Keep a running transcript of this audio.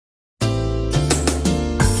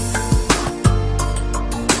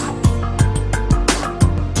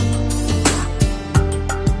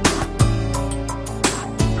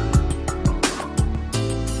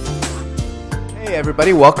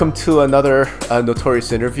everybody, welcome to another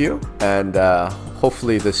Notorious interview, and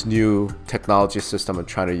hopefully this new technology system I'm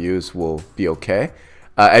trying to use will be okay.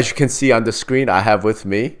 As you can see on the screen, I have with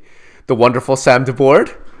me the wonderful Sam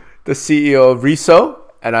DeBord, the CEO of RESO,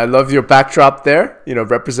 and I love your backdrop there, you know,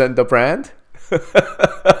 representing the brand.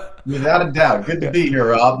 Without a doubt. Good to be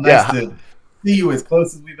here, Rob. Nice to see you as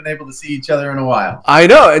close as we've been able to see each other in a while. I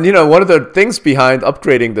know. And, you know, one of the things behind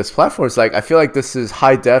upgrading this platform is like, I feel like this is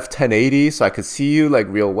high def 1080, so I could see you like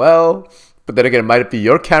real well. But then again, it might be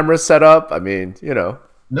your camera setup. I mean, you know.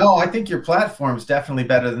 No, I think your platform's definitely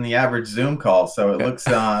better than the average Zoom call. So it looks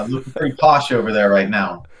pretty posh over there right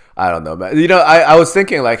now. I don't know, man. You know, I was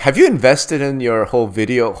thinking like, have you invested in your whole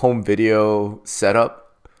home video setup?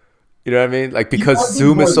 You know what I mean? Like, because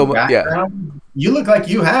Zoom is so much. Yeah. You look like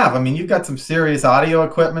you have. I mean, you've got some serious audio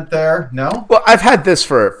equipment there. No? Well, I've had this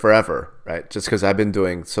for forever, right? Just because I've been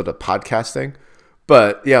doing sort of podcasting.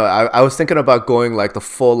 But yeah, I was thinking about going like the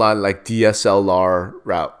full on like DSLR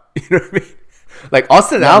route. You know what I mean? Like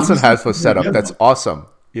Austin Allison has a setup that's awesome,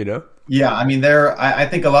 you know? Yeah, I mean, I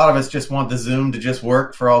think a lot of us just want the Zoom to just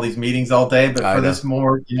work for all these meetings all day. But for this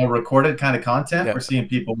more, you know, recorded kind of content, we're seeing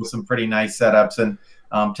people with some pretty nice setups and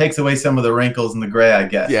takes away some of the wrinkles and the gray, I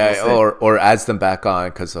guess. Yeah, or adds them back on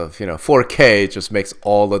because of, you know, 4K just makes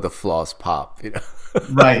all of the flaws pop, you know?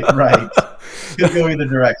 Right. Could go either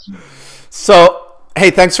direction. So,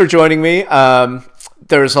 hey, thanks for joining me.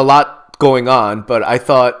 There's a lot going on, but I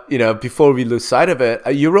thought, you know, before we lose sight of it,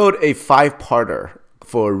 you wrote a 5-parter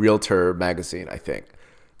for Realtor magazine, I think,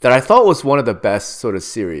 that I thought was one of the best sort of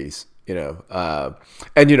series, you know,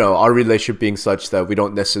 and, you know, our relationship being such that we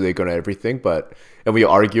don't necessarily agree on everything, and we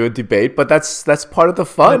argue and debate, but that's part of the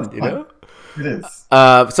fun, you know? It is. So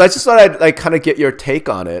I just thought I'd like kind of get your take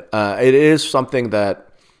on it. It is something that,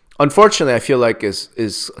 unfortunately, I feel like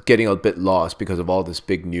is getting a bit lost because of all this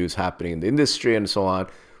big news happening in the industry and so on,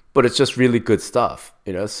 but it's just really good stuff,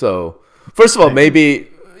 you know? So first of all, maybe,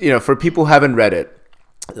 you know, for people who haven't read it,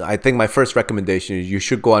 I think my first recommendation is you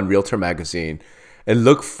should go on Realtor magazine and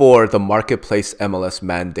look for the Marketplace MLS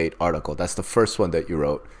Mandate article. That's the first one that you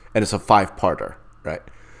wrote, and it's a 5-parter, right?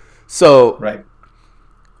 So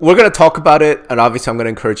we're going to talk about it, and obviously I'm going to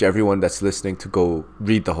encourage everyone that's listening to go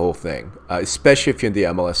read the whole thing, especially if you're in the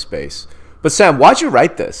MLS space. But Sam, why'd you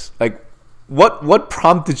write this? Like, what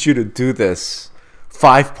prompted you to do this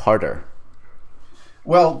 5-parter?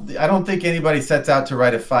 Well, I don't think anybody sets out to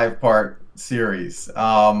write a 5-part series. You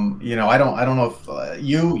know, I don't know if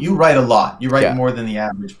you write a lot. You write more than the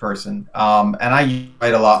average person, and I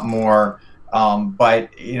write a lot more.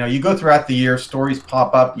 But you know, you go throughout the year, stories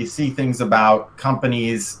pop up. You see things about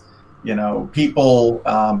companies, you know, people,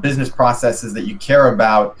 business processes that you care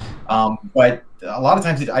about. But a lot of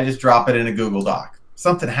times, I just drop it in a Google Doc.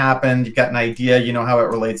 Something happened. You got an idea. You know how it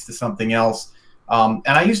relates to something else. And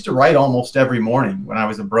I used to write almost every morning when I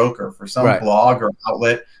was a broker for some blog or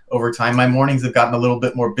outlet. Over time, my mornings have gotten a little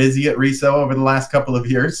bit more busy at RESO over the last couple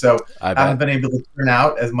of years, so I haven't been able to turn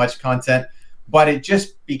out as much content. But it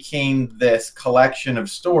just became this collection of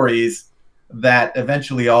stories that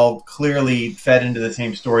eventually all clearly fed into the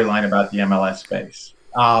same storyline about the MLS space.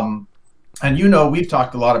 And you know, we've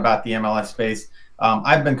talked a lot about the MLS space.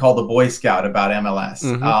 I've been called a Boy Scout about MLS.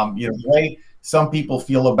 You know, the way some people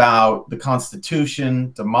feel about the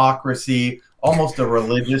Constitution, democracy, almost a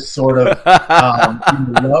religious sort of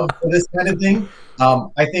love for this kind of thing.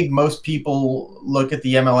 I think most people look at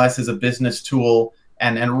the MLS as a business tool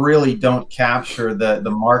and really don't capture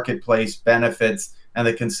the marketplace benefits and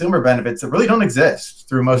the consumer benefits that really don't exist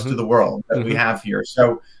through most of the world that we have here.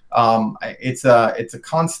 So it's a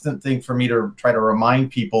constant thing for me to try to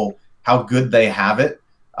remind people how good they have it,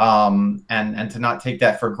 and to not take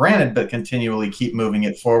that for granted, but continually keep moving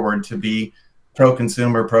it forward to be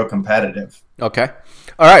pro-consumer, pro-competitive. Okay.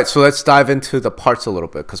 All right. So let's dive into the parts a little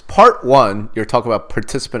bit, because part 1, you're talking about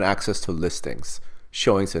participant access to listings,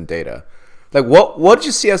 showings, and data. Like, what did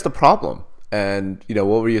you see as the problem? And, you know,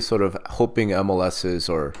 what were you sort of hoping MLSs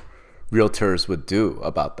or realtors would do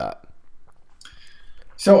about that?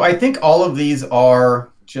 So I think all of these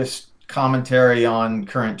are just commentary on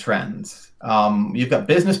current trends. You've got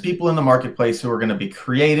business people in the marketplace who are going to be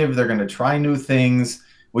creative. They're going to try new things.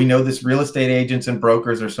 We know this real estate agents and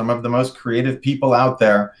brokers are some of the most creative people out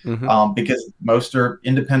there, because most are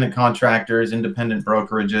independent contractors, independent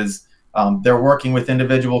brokerages. They're working with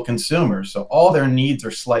individual consumers, so all their needs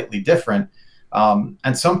are slightly different.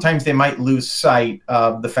 And sometimes they might lose sight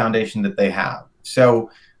of the foundation that they have. So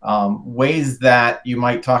ways that you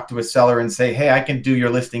might talk to a seller and say, hey, I can do your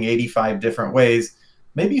listing 85 different ways.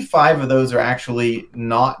 Maybe 5 of those are actually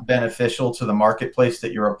not beneficial to the marketplace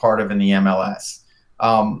that you're a part of in the MLS.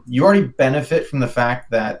 You already benefit from the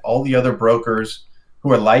fact that all the other brokers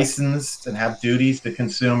who are licensed and have duties to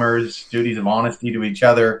consumers, duties of honesty to each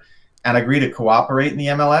other, and agree to cooperate in the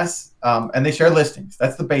MLS, and they share listings.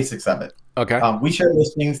 That's the basics of it. Okay. We share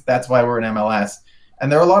listings. That's why we're in MLS.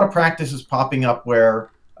 And there are a lot of practices popping up where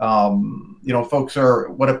folks are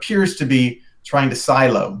what appears to be trying to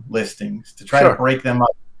silo listings, to try to break them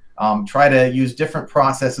up, try to use different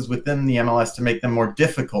processes within the MLS to make them more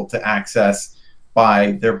difficult to access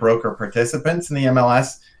by their broker participants in the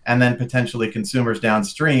MLS, and then potentially consumers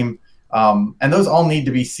downstream. And those all need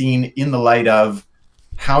to be seen in the light of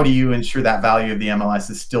how do you ensure that value of the MLS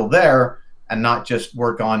is still there, and not just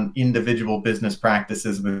work on individual business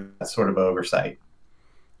practices with that sort of oversight.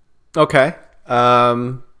 Okay.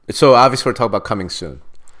 So obviously we're talking about coming soon.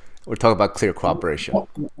 We're talking about clear cooperation.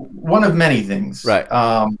 One of many things. Right.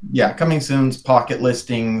 Yeah, coming soon's pocket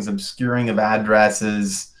listings, obscuring of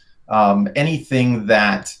addresses, anything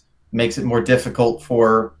that makes it more difficult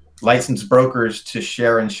for licensed brokers to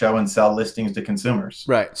share and show and sell listings to consumers.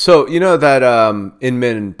 Right. So you know that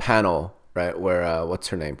Inman panel, right, where what's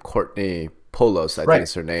her name? Courtney Polos, I think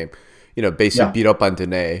is her name. Basically beat up on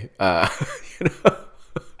Danae.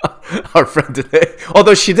 Our friend Danae,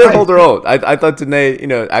 although she did hold her own. I thought Danae,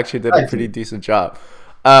 actually did a pretty decent job.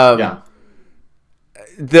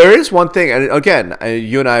 There is one thing, and again,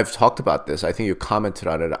 you and I have talked about this. I think you commented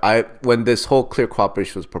on it. When this whole clear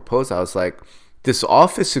cooperation was proposed, I was like, this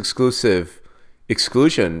office exclusive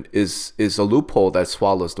exclusion is a loophole that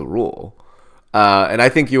swallows the rule. And I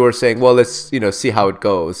think you were saying, well, let's see how it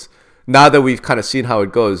goes. Now that we've kind of seen how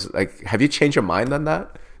it goes, like, have you changed your mind on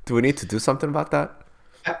that? Do we need to do something about that?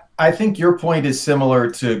 I think your point is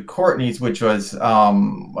similar to Courtney's, which was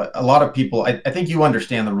a lot of people. I think you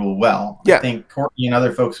understand the rule well. Yeah. I think Courtney and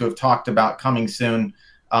other folks who have talked about coming soon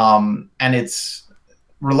and its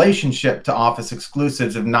relationship to office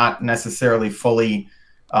exclusives have not necessarily fully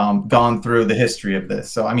gone through the history of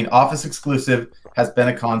this. So, I mean, office exclusive has been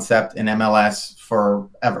a concept in MLS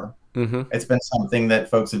forever. Mm-hmm. It's been something that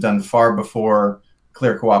folks have done far before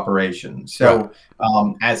clear cooperation. So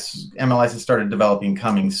as MLS has started developing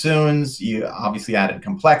coming soons, you obviously added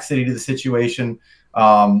complexity to the situation.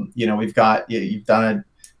 You've done an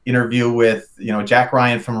interview with, Jack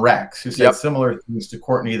Ryan from Rex, who said similar things to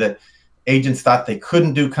Courtney, that agents thought they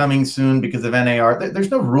couldn't do coming soon because of NAR.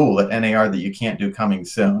 There's no rule at NAR that you can't do coming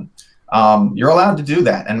soon. You're allowed to do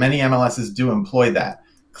that, and many MLSs do employ that.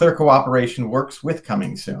 Clear cooperation works with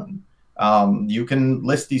coming soon. You can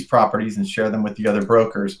list these properties and share them with the other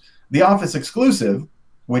brokers. The office exclusive,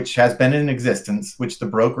 which has been in existence, which the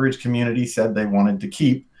brokerage community said they wanted to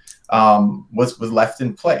keep, was left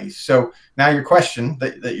in place. So now your question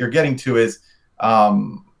that you're getting to is,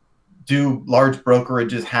 do large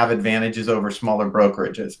brokerages have advantages over smaller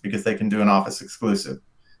brokerages because they can do an office exclusive?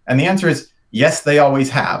 And the answer is yes, they always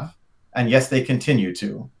have. And yes, they continue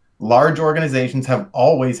to. Large organizations have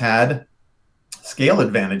always had scale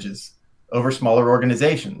advantages over smaller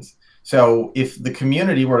organizations. So if the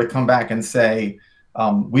community were to come back and say,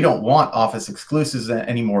 we don't want office exclusives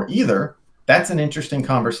anymore either, that's an interesting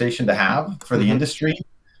conversation to have for the industry.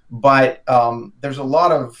 But there's a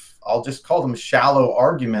lot of, I'll just call them shallow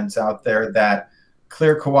arguments out there that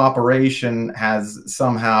clear cooperation has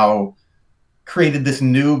somehow created this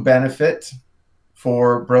new benefit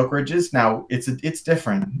for brokerages. Now, it's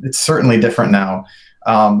different. It's certainly different now.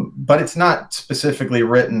 But it's not specifically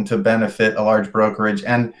written to benefit a large brokerage.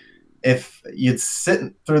 And if you'd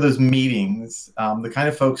sit through those meetings, the kind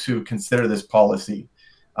of folks who consider this policy,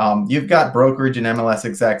 you've got brokerage and MLS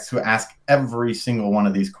execs who ask every single one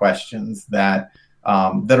of these questions that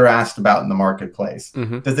are asked about in the marketplace.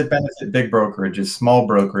 Does it benefit big brokerages, small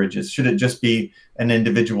brokerages? Should it just be an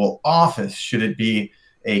individual office? Should it be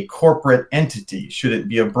a corporate entity? Should it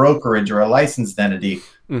be a brokerage or a licensed entity?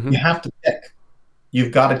 You have to pick.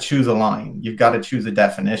 You've got to choose a line. You've got to choose a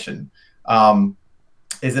definition.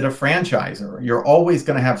 Is it a franchisor? You're always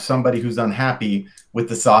going to have somebody who's unhappy with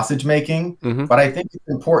the sausage making. But I think it's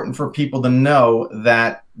important for people to know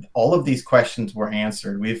that all of these questions were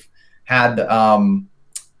answered. We've had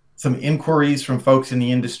some inquiries from folks in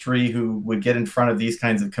the industry who would get in front of these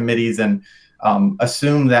kinds of committees and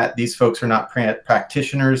assume that these folks are not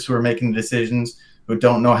practitioners who are making decisions, who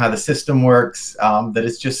don't know how the system works, that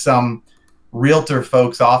it's just some realtor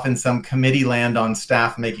folks off in some committee land on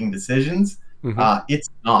staff making decisions. It's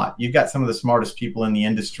not. You've got some of the smartest people in the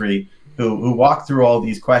industry who walk through all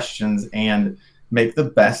these questions and make the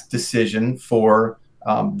best decision for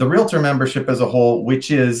the realtor membership as a whole,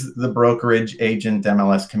 which is the brokerage agent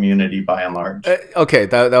MLS community by and large. Okay,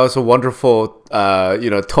 that was a wonderful,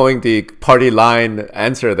 towing the party line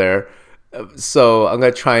answer there. So I'm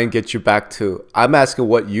going to try and get you back to, I'm asking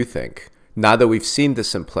what you think. Now that we've seen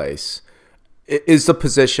this in place, is the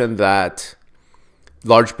position that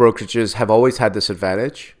large brokerages have always had this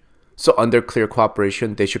advantage? So under clear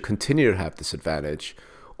cooperation, they should continue to have this advantage?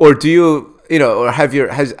 Or do you, or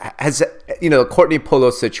has Courtney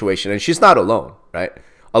Polo's situation, and she's not alone, right?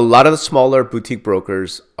 A lot of the smaller boutique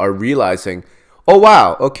brokers are realizing, oh,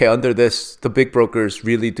 wow, okay, under this, the big brokers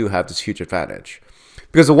really do have this huge advantage.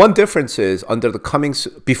 Because the one difference is under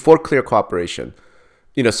before clear cooperation,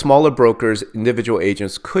 smaller brokers, individual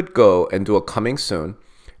agents could go and do a coming soon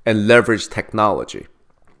and leverage technology.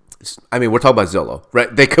 I mean, we're talking about Zillow,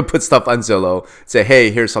 right? They could put stuff on Zillow, say,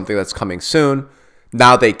 hey, here's something that's coming soon.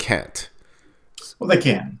 Now they can't. Well, they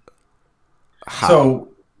can. How? So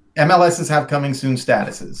MLSs have coming soon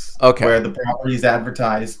statuses, okay, where the property is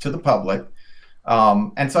advertised to the public.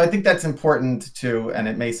 And so I think that's important to, and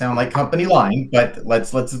it may sound like company line, but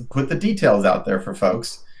let's put the details out there for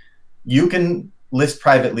folks. You can list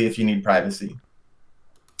privately if you need privacy.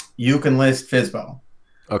 You can list FSBO.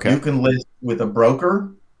 Okay. You can list with a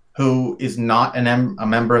broker who is not a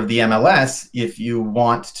member of the MLS if you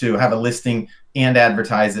want to have a listing and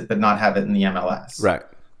advertise it, but not have it in the MLS. Right.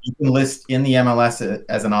 You can list in the MLS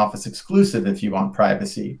as an office exclusive if you want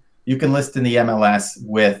privacy. You can list in the MLS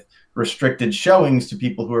with restricted showings to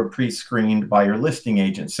people who are pre-screened by your listing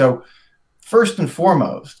agent. So first and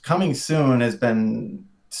foremost, coming soon has been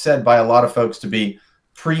said by a lot of folks to be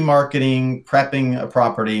pre-marketing, prepping a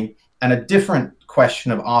property, and a different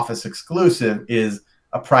question of office exclusive is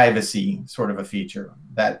a privacy sort of a feature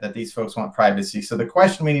that these folks want privacy. So the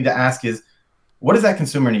question we need to ask is, what does that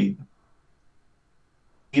consumer need?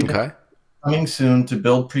 Okay. Coming soon to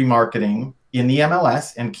build pre-marketing in the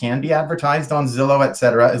MLS and can be advertised on Zillow, et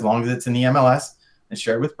cetera, as long as it's in the MLS and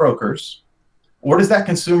shared with brokers. Or does that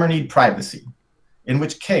consumer need privacy? In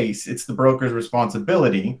which case, it's the broker's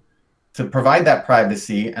responsibility to provide that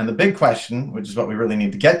privacy. And the big question, which is what we really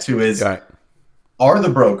need to get to, is are the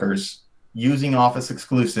brokers using office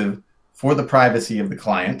exclusive for the privacy of the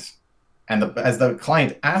client and as the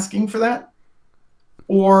client asking for that?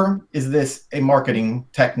 Or is this a marketing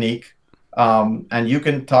technique? And you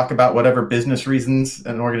can talk about whatever business reasons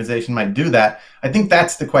an organization might do that. I think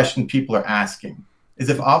that's the question people are asking, is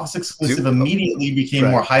if office exclusive immediately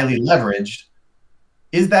became more highly leveraged,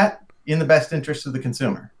 is that in the best interest of the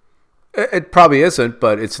consumer? It probably isn't,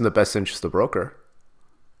 but it's in the best interest of the broker,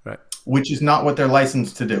 right? Which is not what they're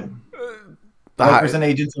licensed to do. Brokers and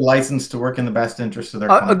agents are licensed to work in the best interest of their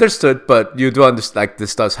clients. Understood, but you do understand, like,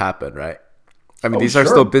 this does happen, right? I mean, these are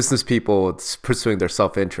still business people pursuing their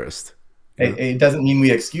self-interest. It doesn't mean we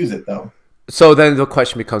excuse it, though. So then the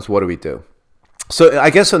question becomes, what do we do? So I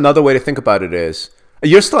guess another way to think about it is,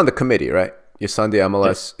 you're still on the committee, right? You're still on the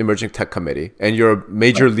MLS Emerging Tech Committee, and you're a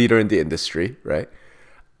major leader in the industry, right?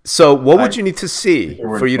 So what would you need to see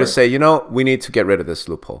for you to say, we need to get rid of this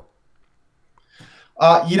loophole?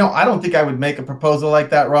 I don't think I would make a proposal like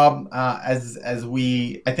that, Rob. I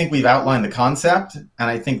think we've outlined the concept, and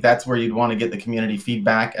I think that's where you'd want to get the community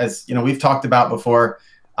feedback. As we've talked about before,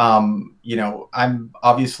 I'm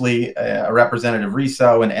obviously a representative of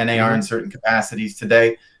RESO and NAR in certain capacities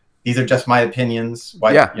today. These are just my opinions.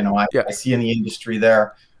 I see in the industry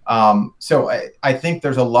there. So I think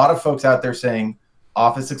there's a lot of folks out there saying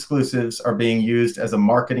office exclusives are being used as a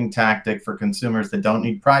marketing tactic for consumers that don't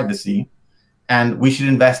need privacy. And we should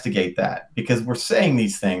investigate that, because we're saying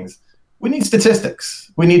these things. We need statistics.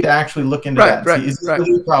 We need to actually look into that. See, is this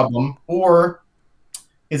really a problem, or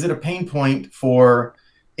is it a pain point for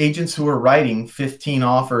agents who are writing 15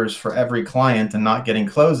 offers for every client and not getting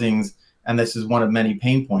closings? And this is one of many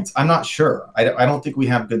pain points. I'm not sure. I don't think we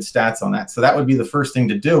have good stats on that. So that would be the first thing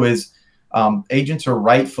to do is agents are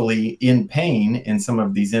rightfully in pain in some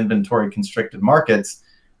of these inventory constricted markets.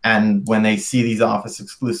 And when they see these office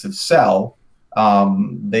exclusives sell,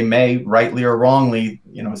 they may rightly or wrongly,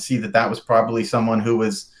 see that was probably someone who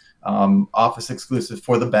was office exclusive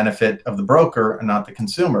for the benefit of the broker and not the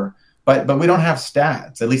consumer. But we don't have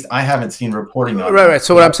stats. At least I haven't seen reporting on. Right.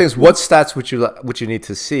 So what I'm saying is, what stats would you need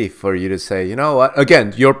to see for you to say, you know what?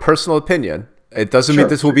 Again, your personal opinion. It doesn't mean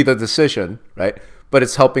this will be the decision, right? But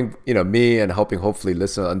it's helping, me and helping hopefully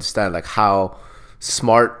listeners understand like how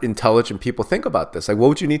smart, intelligent people think about this. Like, what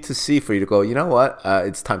would you need to see for you to go, you know what?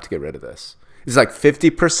 It's time to get rid of this. It's like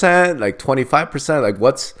 50%, like 25%. Like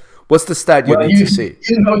what's the stat you need to see?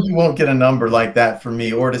 You won't get a number like that from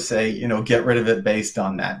me, or to say, get rid of it based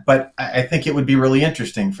on that. But I think it would be really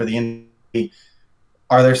interesting for the industry.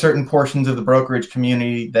 Are there certain portions of the brokerage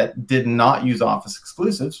community that did not use office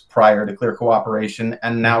exclusives prior to clear cooperation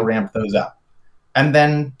and now ramp those up? And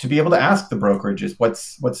then to be able to ask the brokerages,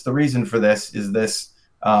 what's the reason for this? Is this,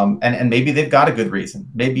 and maybe they've got a good reason.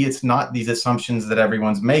 Maybe it's not these assumptions that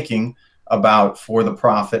everyone's making about for the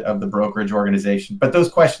profit of the brokerage organization. But those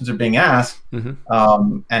questions are being asked,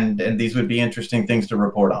 and these would be interesting things to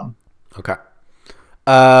report on. Okay.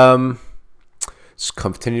 Just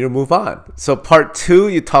continue to move on. So part 2,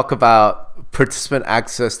 you talk about participant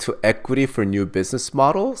access to equity for new business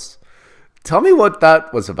models. Tell me what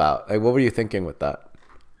that was about. Like, what were you thinking with that?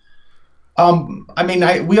 I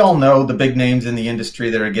mean, we all know the big names in the industry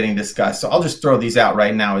that are getting discussed. So I'll just throw these out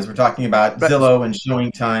right now as we're talking about Zillow and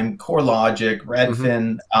ShowingTime, CoreLogic,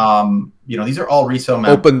 Redfin. You know, these are all RESO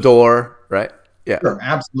members. Open Door, right? Yeah, sure,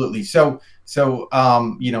 absolutely. So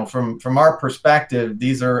you know, from our perspective,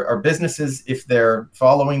 these are businesses if they're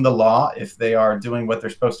following the law, if they are doing what they're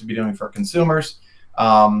supposed to be doing for consumers.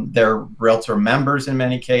 They're realtor members in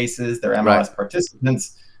many cases. They're MLS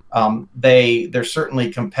participants. There's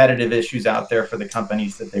certainly competitive issues out there for the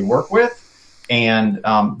companies that they work with, and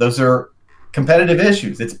those are competitive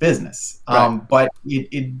issues. It's business, but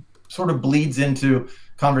it sort of bleeds into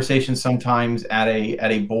conversations sometimes at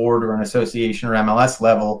a board or an association or MLS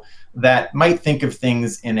level that might think of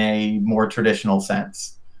things in a more traditional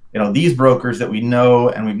sense. You know, these brokers that we know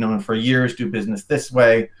and we've known for years do business this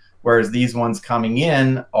way, whereas these ones coming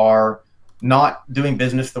in are not doing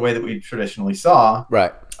business the way that we traditionally saw.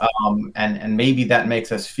 Right. And maybe that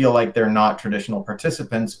makes us feel like they're not traditional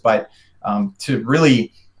participants, but to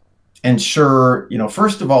really ensure, you know,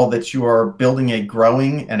 first of all, that you are building a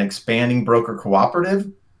growing and expanding broker cooperative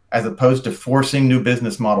as opposed to forcing new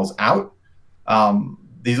business models out.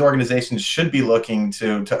 These organizations should be looking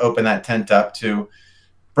to open that tent up to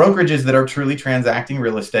brokerages that are truly transacting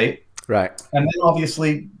real estate. Right. And then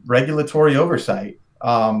obviously regulatory oversight.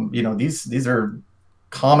 You know, these are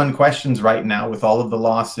common questions right now with all of the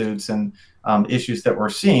lawsuits and issues that we're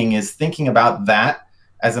seeing, is thinking about that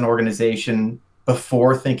as an organization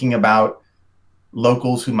before thinking about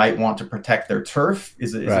locals who might want to protect their turf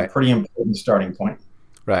is a pretty important starting point.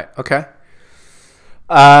 Right. Okay.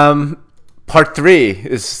 Part 3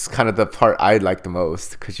 is kind of the part I like the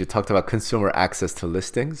most, because you talked about consumer access to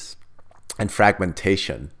listings and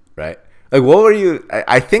fragmentation, right? Like, what were you,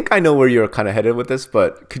 I think I know where you're kind of headed with this,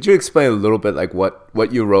 but could you explain a little bit like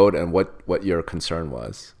what you wrote and what your concern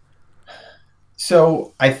was?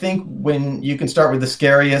 So I think when you can start with the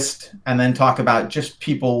scariest and then talk about just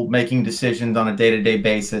people making decisions on a day-to-day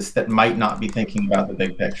basis that might not be thinking about the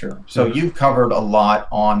big picture. So you've covered a lot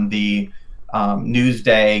on the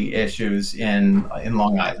Newsday issues in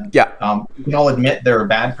Long Island. Yeah. We can all admit there are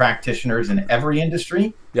bad practitioners in every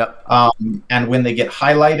industry. Yep. And when they get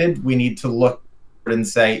highlighted, we need to look and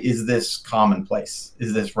say, is this commonplace?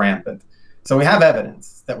 Is this rampant? So we have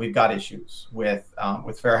evidence that we've got issues with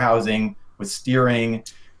fair housing, with steering.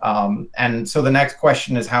 And so the next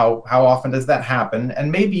question is how often does that happen?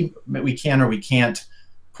 And maybe we can or we can't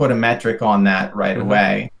put a metric on that right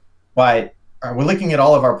away. But we're looking at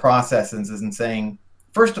all of our processes and saying,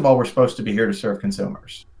 first of all, we're supposed to be here to serve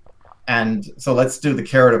consumers. And so let's do the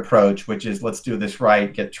carrot approach, which is let's do this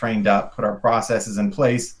right, get trained up, put our processes in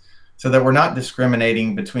place so that we're not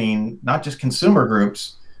discriminating between not just consumer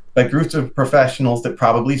groups, but groups of professionals that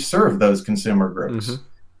probably serve those consumer groups. And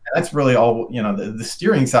that's really all, you know, the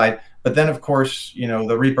steering side. But then, of course, you know,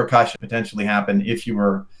 the repercussion potentially happen if you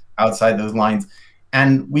were outside those lines.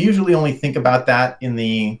 And we usually only think about that in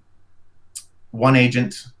the one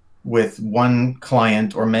agent with one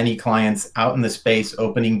client or many clients out in the space,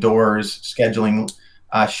 opening doors, scheduling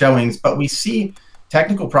showings. But we see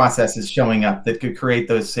technical processes showing up that could create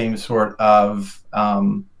those same sort of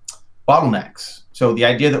bottlenecks. So the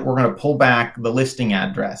idea that we're going to pull back the listing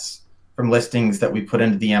address from listings that we put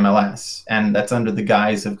into the MLS, and that's under the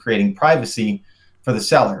guise of creating privacy for the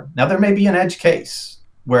seller. Now, there may be an edge case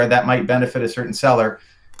where that might benefit a certain seller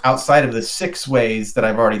outside of the 6 ways that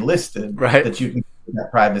I've already listed that you can get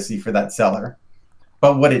that privacy for that seller.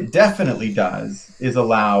 But what it definitely does is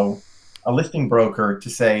allow a listing broker to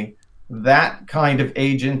say that kind of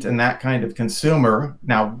agent and that kind of consumer.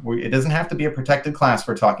 Now, it doesn't have to be a protected class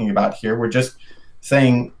we're talking about here. We're just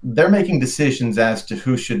saying they're making decisions as to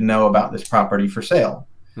who should know about this property for sale.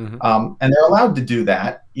 And they're allowed to do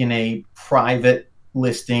that in a private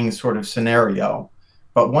listing sort of scenario.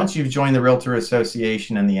 But once you've joined the Realtor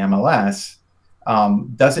Association and the MLS,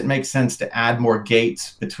 does it make sense to add more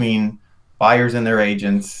gates between buyers and their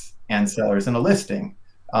agents and sellers in a listing?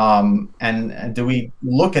 And do we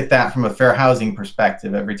look at that from a fair housing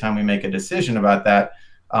perspective every time we make a decision about that?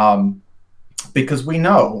 Because we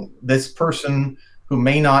know this person who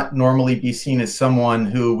may not normally be seen as someone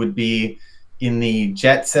who would be in the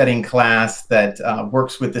jet setting class that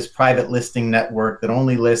works with this private listing network that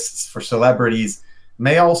only lists for celebrities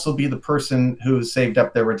may also be the person who's saved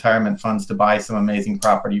up their retirement funds to buy some amazing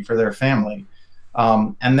property for their family.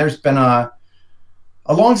 And there's been a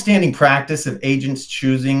longstanding practice of agents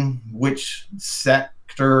choosing which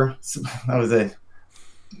sector, that was a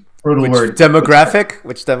brutal word. Which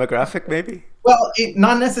demographic maybe? Well,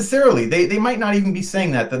 not necessarily. They might not even be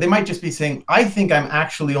saying that. They might just be saying, I think I'm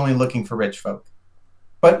actually only looking for rich folk.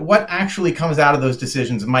 But what actually comes out of those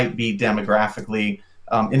decisions might be demographically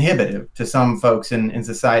inhibitive to some folks in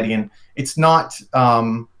society. And it's not,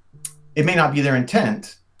 it may not be their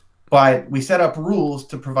intent, but we set up rules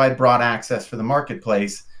to provide broad access for the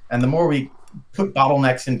marketplace. And the more we put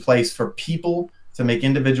bottlenecks in place for people to make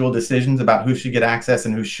individual decisions about who should get access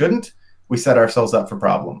and who shouldn't, we set ourselves up for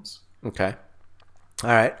problems. Okay. All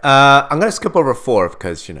right. I'm going to skip over 4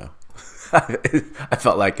 because, you know, I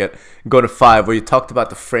felt like it. Go to 5 where you talked about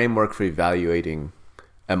the framework for evaluating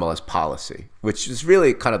MLS policy, which is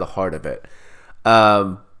really kind of the heart of it.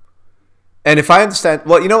 And if I understand,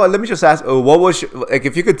 well, you know what, let me just ask, what was, like,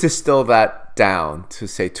 if you could distill that down to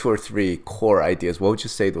say 2 or 3 core ideas, what would you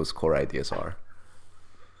say those core ideas are?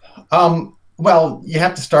 Well, you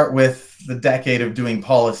have to start with the decade of doing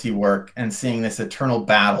policy work and seeing this eternal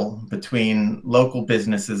battle between local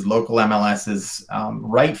businesses, local MLSs,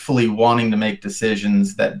 rightfully wanting to make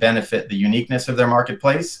decisions that benefit the uniqueness of their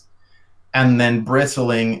marketplace, and then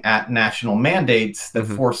bristling at national mandates that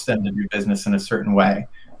force them to do business in a certain way.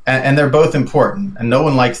 And they're both important, and no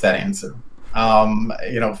one likes that answer.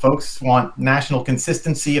 You know, folks want national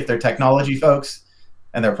consistency if they're technology folks,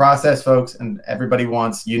 and they're process folks, and everybody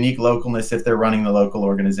wants unique localness if they're running the local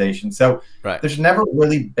organization. So there's never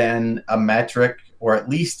really been a metric or at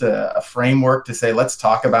least a framework to say, let's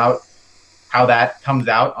talk about how that comes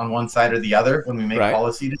out on one side or the other when we make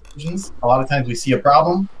policy decisions. A lot of times we see a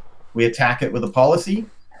problem, we attack it with a policy,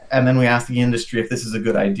 and then we ask the industry if this is a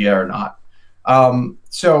good idea or not.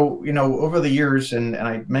 So, you know, over the years, and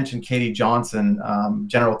I mentioned Katie Johnson,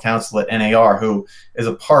 general counsel at NAR, who is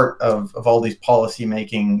a part of all these policy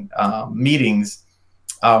making meetings,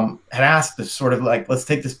 had asked us sort of like, let's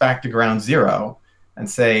take this back to ground zero and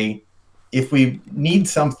say, if we need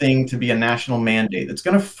something to be a national mandate, it's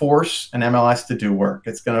going to force an MLS to do work.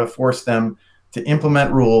 It's going to force them to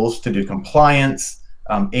implement rules, to do compliance,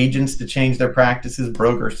 agents to change their practices,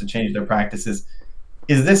 brokers to change their practices.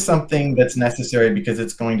 Is this something that's necessary because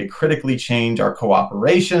it's going to critically change our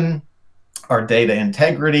cooperation, our data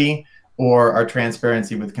integrity, or our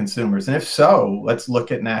transparency with consumers? And if so, let's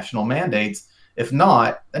look at national mandates. If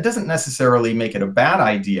not, that doesn't necessarily make it a bad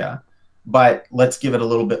idea, but let's give it a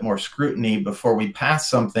little bit more scrutiny before we pass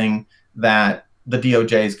something that the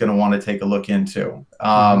DOJ is going to want to take a look into.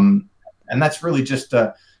 And that's really just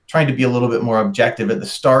trying to be a little bit more objective at the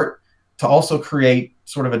start, to also create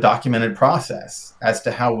sort of a documented process as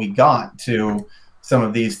to how we got to some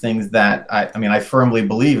of these things that I mean, I firmly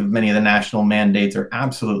believe many of the national mandates are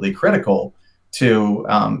absolutely critical to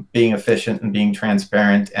being efficient and being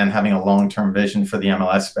transparent and having a long-term vision for the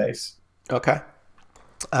MLS space. Okay.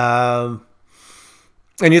 And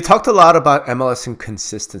you talked a lot about MLS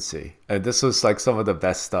inconsistency. And this was like some of the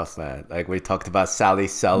best stuff, man. Like we talked about Sally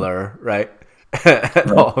Seller, right?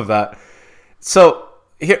 And all of that. So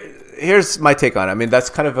here's my take on it. I mean, that's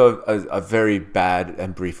kind of a very bad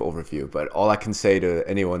and brief overview, but all I can say to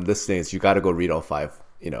anyone listening is you got to go read all 5,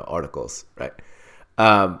 you know, articles, right?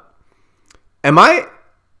 So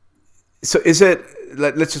is it,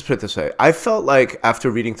 let's just put it this way. I felt like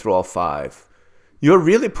after reading through all 5, you're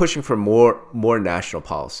really pushing for more national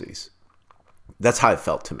policies. That's how it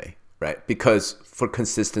felt to me, right? Because for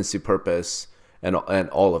consistency purpose and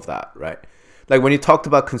all of that, right? Like when you talked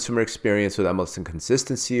about consumer experience with MLS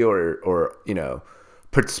inconsistency or you know,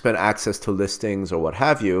 participant access to listings or what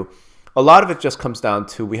have you, a lot of it just comes down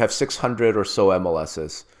to we have 600 or so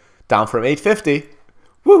MLSs down from 850,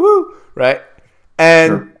 woohoo, right?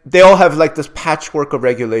 And they all have like this patchwork of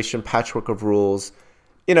regulation, patchwork of rules,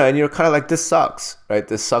 you know, and you're kind of like, this sucks, right?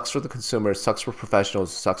 This sucks for the consumer, sucks for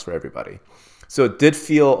professionals, sucks for everybody. So it did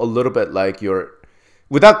feel a little bit like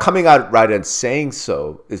without coming out right and saying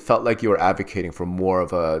so, it felt like you were advocating for more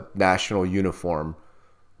of a national uniform,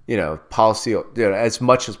 you know, policy, you know, as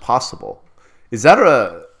much as possible. Is that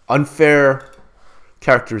a unfair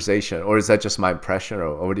characterization, or is that just my impression,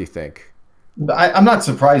 or what do you think? I'm not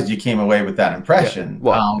surprised you came away with that impression. Yeah.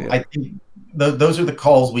 Well, I think those are the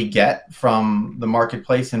calls we get from the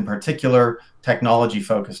marketplace, in particular,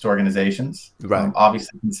 technology-focused organizations. Right.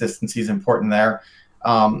 Obviously, consistency is important there.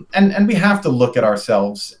 And we have to look at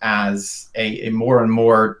ourselves as a more and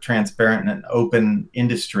more transparent and open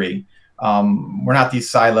industry. We're not these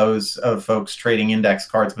silos of folks trading index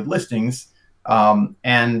cards with listings.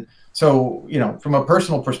 And so, from a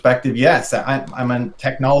personal perspective, yes, I'm a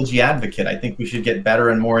technology advocate. I think we should get better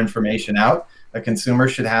and more information out. A consumer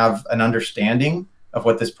should have an understanding of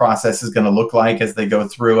what this process is going to look like as they go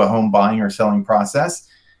through a home buying or selling process.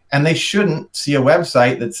 And they shouldn't see a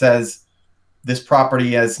website that says this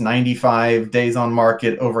property has 95 days on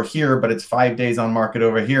market over here, but it's 5 days on market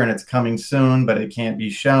over here, and it's coming soon, but it can't be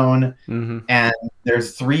shown. And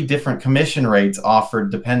there's 3 different commission rates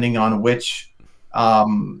offered depending on which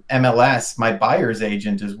MLS my buyer's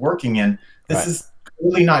agent is working in. This is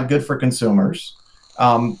really not good for consumers.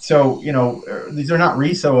 So, these are not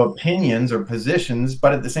RESO opinions or positions,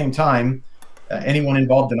 but at the same time, anyone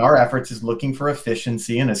involved in our efforts is looking for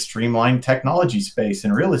efficiency in a streamlined technology space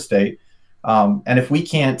in real estate. And if we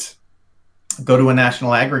can't go to a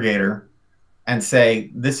national aggregator and say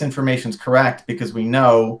this information is correct because we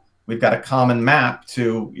know we've got a common map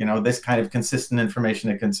to, this kind of consistent information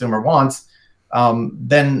a consumer wants,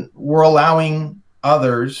 then we're allowing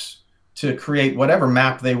others to create whatever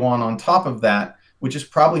map they want on top of that, which is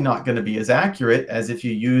probably not going to be as accurate as if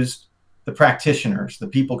you used the practitioners, the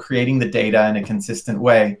people creating the data in a consistent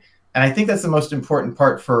way. And I think that's the most important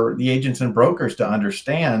part for the agents and brokers to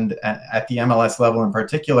understand at the MLS level in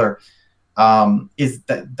particular, is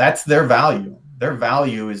that that's their value. Their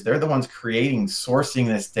value is they're the ones creating, sourcing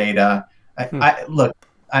this data.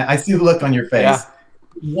 I see the look on your face. Yeah.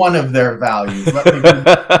 One of their values.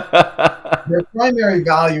 Their primary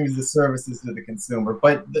value is the services to the consumer.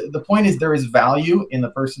 But the point is there is value in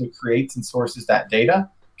the person who creates and sources that data.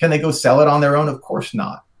 Can they go sell it on their own? Of course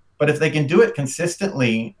not. But if they can do it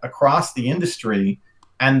consistently across the industry,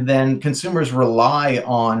 and then consumers rely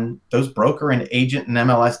on those broker and agent and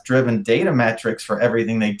MLS-driven data metrics for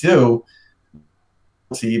everything they do,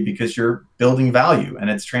 because you're building value and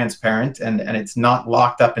it's transparent and it's not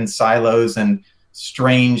locked up in silos and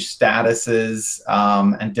strange statuses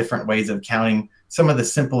and different ways of counting some of the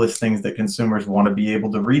simplest things that consumers want to be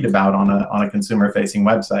able to read about on a consumer-facing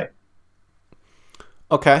website.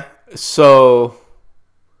 Okay, so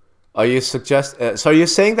are you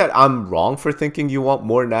saying that I'm wrong for thinking you want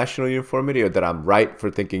more national uniformity, or that I'm right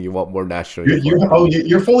for thinking you want more national uniformity?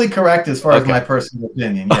 You're fully correct as far as my personal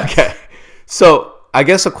opinion. Yes. Okay, so I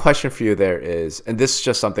guess a question for you there is, and this is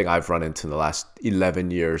just something I've run into in the last 11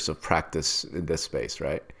 years of practice in this space,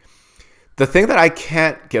 right? The thing that I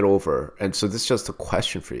can't get over, and so this is just a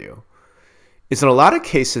question for you, is in a lot of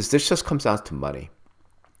cases, this just comes down to money,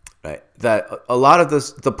 right? That a lot of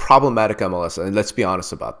the problematic MLS, and let's be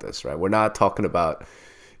honest about this, right? We're not talking about,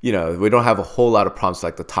 we don't have a whole lot of problems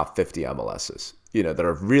like the top 50 MLSs, that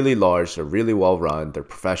are really large, they're really well run, they're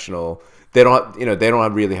professional. They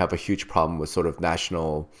don't really have a huge problem with sort of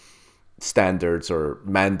national standards or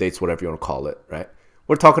mandates, whatever you want to call it, right?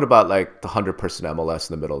 We're talking about like the 100-person MLS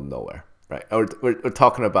in the middle of nowhere, right? Or we're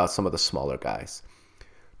talking about some of the smaller guys.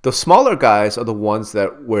 The smaller guys are the ones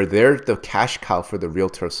where they're the cash cow for the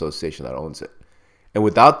realtor association that owns it, and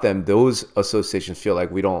without them, those associations feel like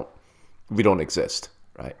we don't exist,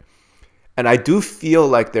 right? And I do feel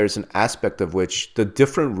like there's an aspect of which the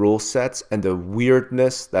different rule sets and the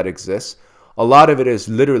weirdness that exists, a lot of it is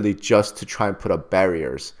literally just to try and put up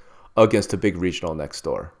barriers against a big regional next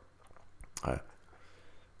door. Right.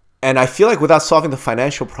 And I feel like without solving the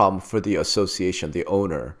financial problem for the association, the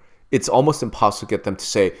owner, it's almost impossible to get them to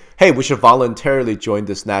say, hey, we should voluntarily join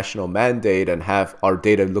this national mandate and have our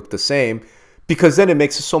data look the same, because then it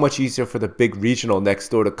makes it so much easier for the big regional next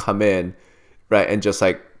door to come in, right, and just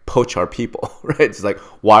like poach our people, right? It's like,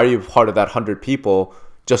 why are you part of that 100 people?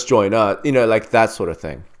 Just join us, like that sort of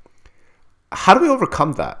thing. How do we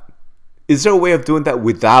overcome that? Is there a way of doing that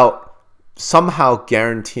without somehow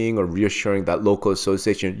guaranteeing or reassuring that local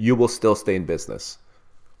association, you will still stay in business?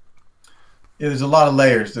 Yeah, there's a lot of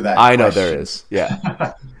layers to that question. Know there is,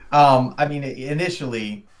 yeah. I mean,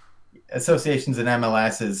 initially, associations and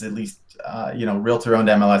MLSs, at least realtor-owned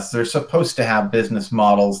MLS, they're supposed to have business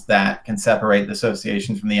models that can separate the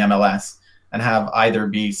association from the MLS and have either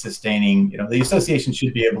be sustaining, the association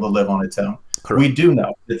should be able to live on its own. Correct. We do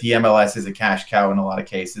know that the MLS is a cash cow in a lot of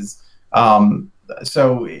cases.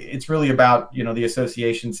 So it's really about, the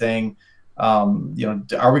association saying, are we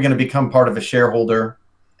going to become part of a shareholder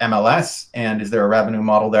MLS? And is there a revenue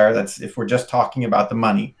model there? That's if we're just talking about the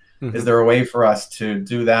money. Mm-hmm. Is there a way for us to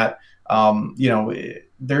do that?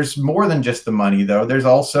 There's more than just the money, though. There's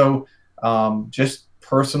also just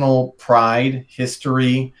personal pride,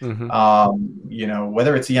 history. Mm-hmm.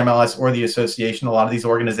 Whether it's the MLS or the association, a lot of these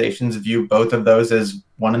organizations view both of those as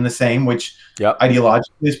one and the same, which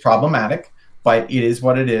ideologically is problematic, but it is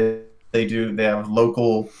what it is. They have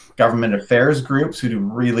local government affairs groups who do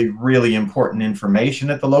really, really important information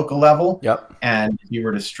at the local level. Yep. And if you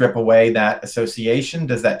were to strip away that association,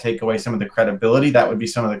 does that take away some of the credibility? That would be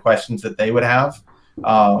some of the questions that they would have.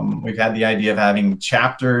 We've had the idea of having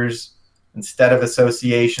chapters instead of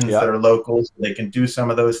associations that are local, so they can do some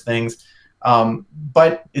of those things.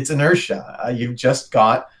 But it's inertia. You've just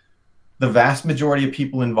got the vast majority of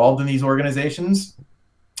people involved in these organizations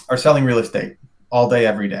are selling real estate all day,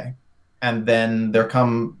 every day. And then they're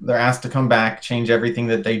asked to come back, change everything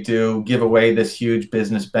that they do, give away this huge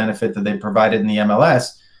business benefit that they provided in the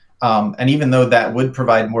MLS. And even though that would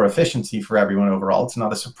provide more efficiency for everyone overall, it's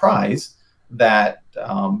not a surprise that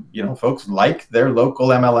folks like their local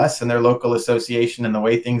MLS and their local association and the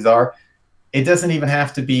way things are. It doesn't even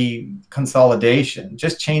have to be consolidation.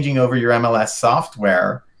 Just changing over your MLS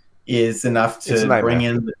software is enough to bring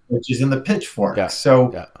in the switches and the pitchforks. Yeah.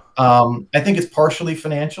 So I think it's partially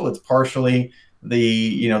financial. It's partially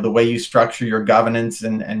the way you structure your governance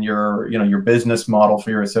and your business model for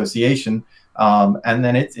your association. And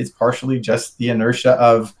then it's partially just the inertia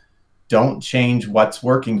of don't change what's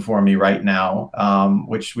working for me right now,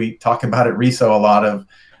 which we talk about at RESO a lot of.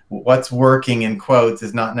 What's working in quotes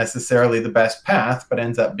is not necessarily the best path, but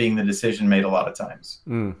ends up being the decision made a lot of times.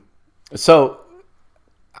 So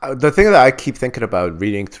the thing that I keep thinking about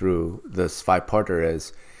reading through this 5-parter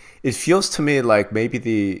is, it feels to me like maybe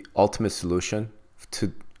the ultimate solution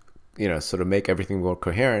to, sort of make everything more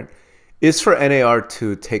coherent is for NAR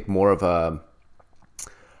to take more of an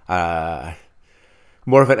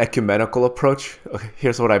ecumenical approach. Okay,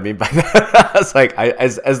 here's what I mean by that. It's like,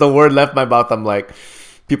 as the word left my mouth, I'm like,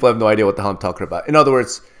 people have no idea what the hell I'm talking about. In other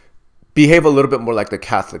words, behave a little bit more like the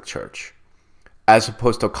Catholic Church, as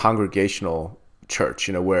opposed to a congregational church,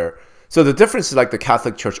 so the difference is, like the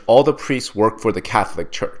Catholic Church, all the priests work for the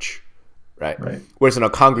Catholic Church, right? Whereas in a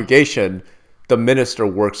congregation, the minister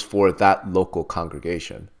works for that local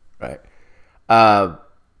congregation, right?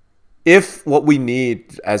 If what we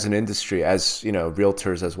need as an industry, as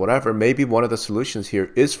realtors, as whatever, maybe one of the solutions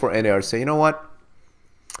here is for NAR to say, you know what?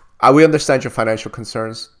 We understand your financial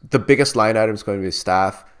concerns. The biggest line item is going to be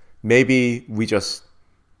staff. Maybe we just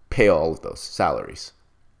pay all of those salaries,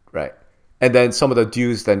 right? And then some of the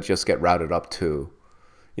dues then just get routed up to,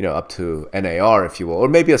 up to NAR, if you will, or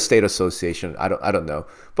maybe a state association. I don't know.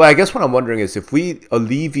 But I guess what I'm wondering is, if we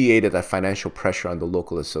alleviated that financial pressure on the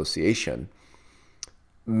local association,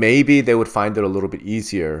 maybe they would find it a little bit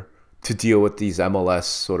easier to deal with these MLS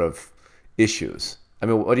sort of issues. I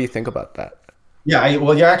mean, what do you think about that? Yeah,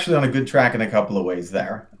 well, you're actually on a good track in a couple of ways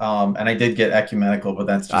there. And I did get ecumenical, but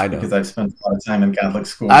that's just because I've spent a lot of time in Catholic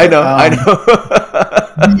school. I know.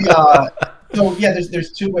 So yeah,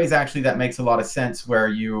 there's 2 ways actually that makes a lot of sense, where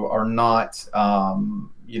you are not,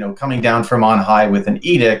 coming down from on high with an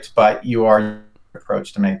edict, but you are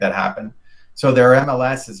approach to make that happen. So there are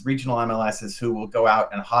MLSs, regional MLSs, who will go out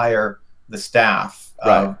and hire the staff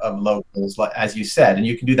of locals, as you said, and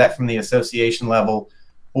you can do that from the association level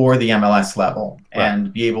or the MLS level,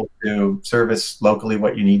 and be able to service locally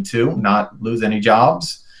what you need to, not lose any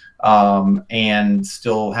jobs, and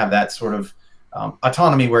still have that sort of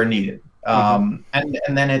autonomy where needed. And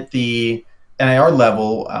then at the NAR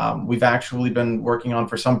level, we've actually been working on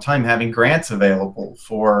for some time having grants available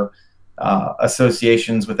for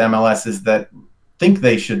associations with MLSs that think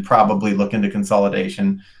they should probably look into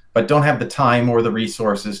consolidation, but don't have the time or the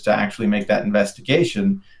resources to actually make that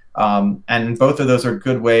investigation. And both of those are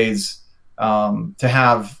good ways to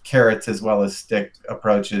have carrots as well as stick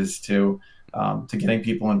approaches to getting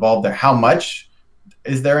people involved there. How much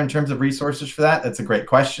is there in terms of resources for that? That's a great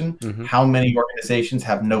question. How many organizations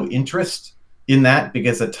have no interest in that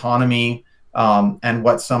because autonomy and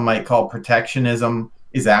what some might call protectionism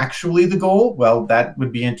is actually the goal? Well, that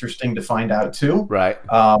would be interesting to find out too. Right.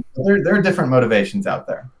 There are different motivations out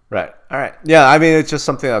there. Right. All right. Yeah. I mean, it's just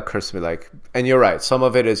something that occurs to me. Like, and you're right. Some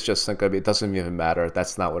of it is just like, it doesn't even matter.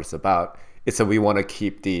 That's not what it's about. It's that we want to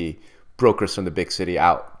keep the brokers from the big city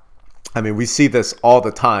out. I mean, we see this all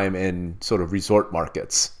the time in sort of resort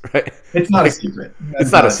markets, right? It's not a secret.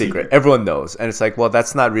 It's not a secret. Everyone knows. And it's like, well,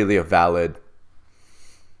 that's not really a valid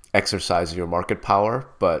exercise of your market power.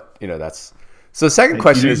 But, that's... So the second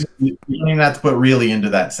question is... You don't even have to put really into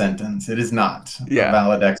that sentence. It is not a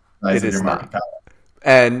valid exercise of your market power.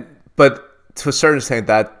 But to a certain extent,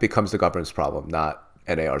 that becomes the government's problem, not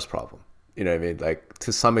NAR's problem. You know what I mean? Like,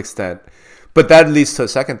 to some extent... But that leads to a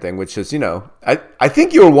second thing, which is, I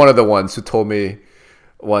think you were one of the ones who told me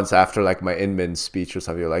once after like my Inman speech or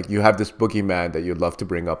something, you're like, you have this boogeyman that you love to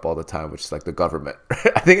bring up all the time, which is like the government.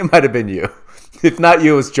 I think it might have been you. If not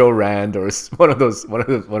you, it was Joe Rand or one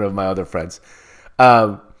of my other friends.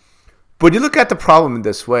 But you look at the problem in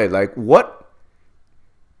this way, like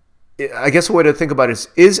I guess a way to think about it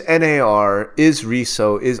is NAR, is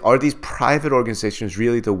RESO, are these private organizations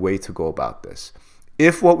really the way to go about this?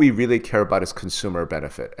 If what we really care about is consumer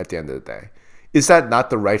benefit at the end of the day, is that not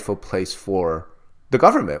the rightful place for the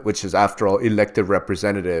government, which is, after all, elected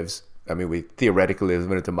representatives? I mean, we theoretically live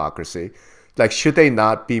in a democracy. Like, should they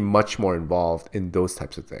not be much more involved in those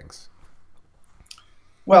types of things?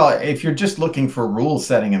 Well, if you're just looking for rule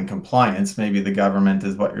setting and compliance, maybe the government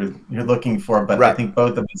is what you're looking for. But right. I think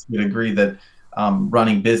both of us would agree that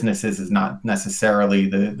running businesses is not necessarily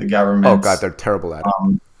the government. Oh God, they're terrible at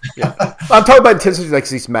it. Yeah, I'm talking about intensities like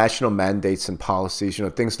these national mandates and policies. You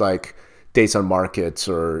know, things like dates on markets,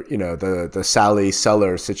 or the Sally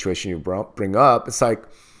seller situation you bring up. It's like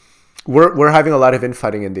we're having a lot of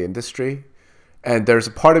infighting in the industry, and there's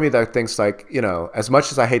a part of me that thinks, like, as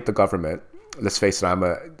much as I hate the government, let's face it, I'm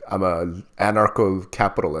a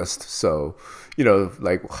anarcho-capitalist, so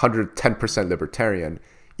like 110% libertarian.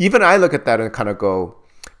 Even I look at that and kind of go,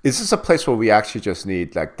 is this a place where we actually just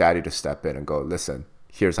need like daddy to step in and go, listen,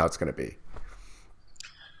 here's how it's going to be?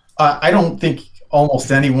 I don't think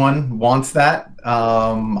almost anyone wants that.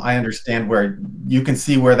 I understand where you can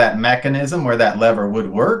see where that mechanism, where that lever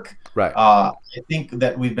would work. Right. I think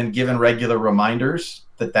that we've been given regular reminders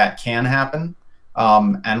that can happen.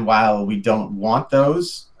 And while we don't want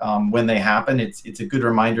those, when they happen, it's a good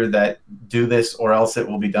reminder that do this or else it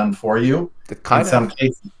will be done for you in some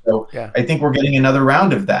cases. So yeah. I think we're getting another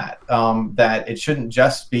round of that, that it shouldn't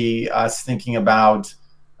just be us thinking about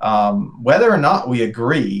whether or not we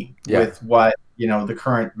agree with what the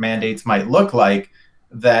current mandates might look like,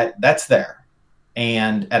 that's there.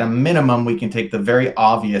 And at a minimum, we can take the very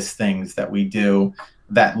obvious things that we do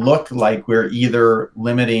that look like we're either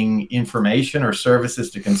limiting information or services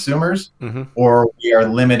to consumers, or we are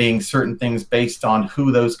limiting certain things based on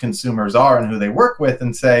who those consumers are and who they work with,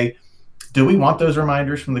 and say, do we want those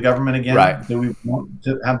reminders from the government again? Right. Do we want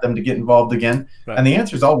to have them to get involved again? Right. And the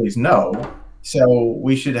answer is always no. So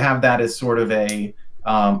we should have that as sort of a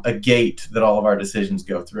gate that all of our decisions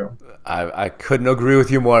go through. I couldn't agree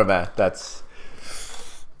with you more, man.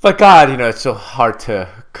 But God, it's so hard to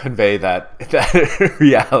convey that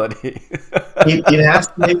reality. It has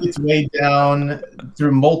to make its way down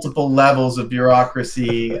through multiple levels of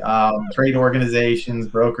bureaucracy, trade organizations,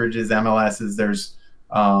 brokerages, MLSs. There's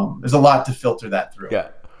a lot to filter that through. Yeah.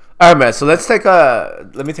 All right, man. So let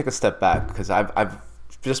me take a step back, because I've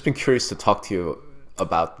just been curious to talk to you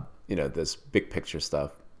about this big picture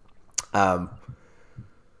stuff.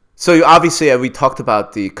 So obviously, we talked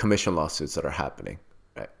about the commission lawsuits that are happening.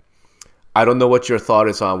 I don't know what your thought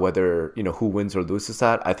is on whether, who wins or loses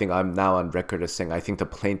that. I think I'm now on record as saying I think the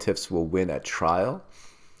plaintiffs will win at trial.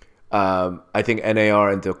 I think NAR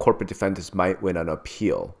and the corporate defendants might win on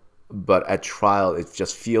appeal. But at trial, it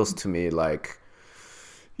just feels to me like,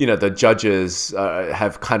 the judges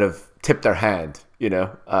have kind of tipped their hand,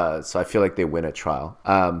 So I feel like they win at trial.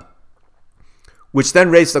 Which then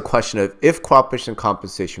raises the question of, if cooperation and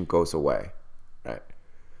compensation goes away, right?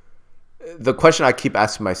 The question I keep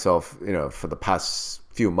asking myself, for the past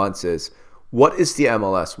few months is, what is the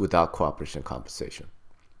MLS without cooperation and compensation?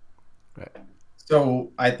 Right.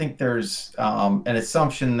 So I think there's an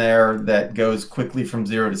assumption there that goes quickly from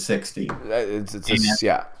 0 to 60.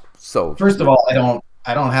 Yeah. So first of all,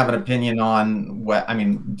 I don't have an opinion on what,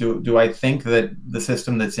 do I think that the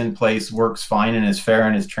system that's in place works fine and is fair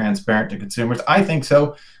and is transparent to consumers? I think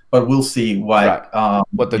so, but we'll see what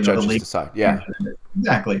the judges decide. Yeah,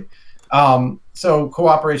 exactly. So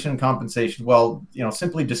cooperation and compensation, well,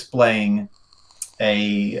 simply displaying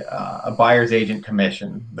a buyer's agent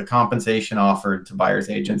commission, the compensation offered to buyer's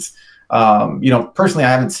agents. Personally, I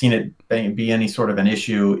haven't seen it be any sort of an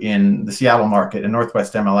issue in the Seattle market and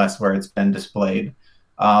Northwest MLS where it's been displayed.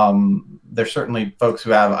 There's certainly folks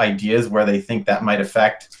who have ideas where they think that might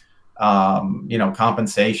affect,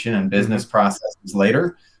 compensation and business processes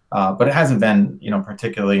later, but it hasn't been,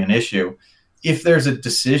 particularly an issue. If there's a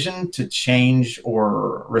decision to change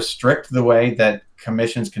or restrict the way that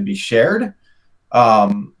commissions can be shared,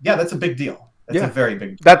 that's a big deal. That's a very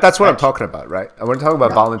big deal. That's what I'm talking about, right? And we're talking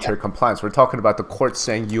about voluntary compliance. We're talking about the court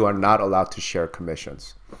saying you are not allowed to share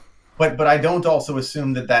commissions. But I don't also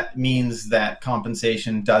assume that means that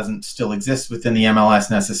compensation doesn't still exist within the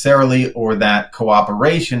MLS necessarily, or that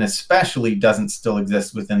cooperation especially doesn't still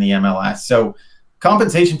exist within the MLS. So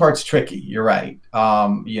compensation part's tricky. You're right.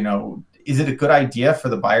 Is it a good idea for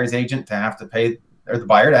the buyer's agent to have to pay, or the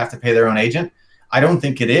buyer to have to pay their own agent? I don't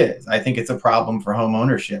think it is. I think it's a problem for home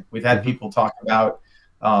ownership. We've had people talk about,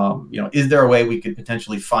 is there a way we could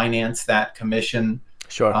potentially finance that commission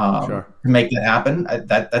Sure, sure. to make that happen.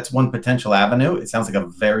 That's one potential avenue. It sounds like a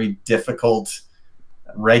very difficult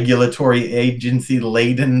regulatory agency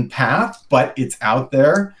laden path, but it's out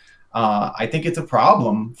there. I think it's a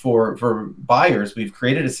problem for buyers. We've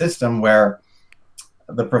created a system where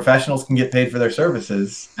the professionals can get paid for their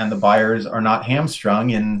services and the buyers are not hamstrung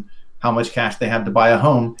in how much cash they have to buy a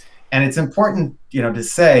home. And it's important, to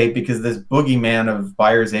say, because this boogeyman of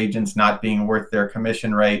buyers agents not being worth their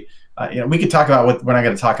commission rate, we could talk about what we're not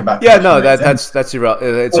going to talk about. Yeah, no, that's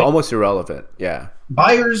it's almost irrelevant. Yeah.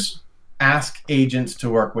 Buyers ask agents to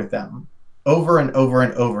work with them over and over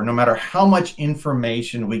and over, no matter how much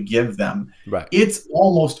information we give them. Right. It's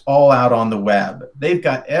almost all out on the web. They've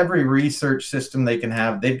got every research system they can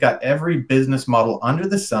have. They've got every business model under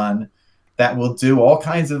the sun that will do all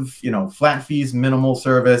kinds of, flat fees, minimal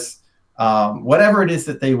service, whatever it is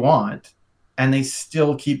that they want. And they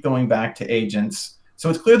still keep going back to agents. So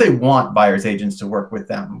it's clear they want buyers agents to work with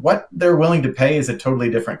them. What they're willing to pay is a totally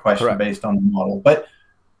different question. Correct. Based on the model. But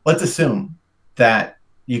let's assume that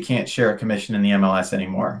you can't share a commission in the MLS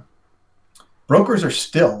anymore. Brokers are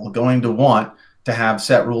still going to want to have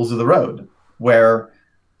set rules of the road, where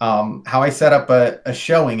how I set up a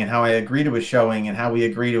showing and how I agree to a showing and how we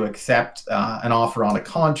agree to accept an offer on a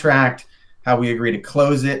contract, how we agree to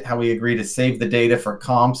close it, how we agree to save the data for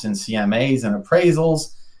comps and CMAs and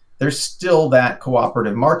appraisals. There's still that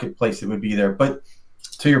cooperative marketplace that would be there. But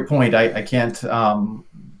to your point, I can't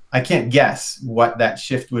guess what that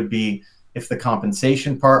shift would be if the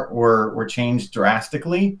compensation part were changed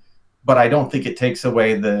drastically, but I don't think it takes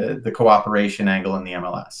away the cooperation angle in the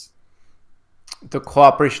MLS. The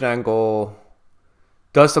cooperation angle,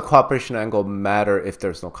 does the cooperation angle matter if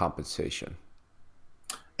there's no compensation?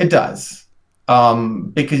 It does,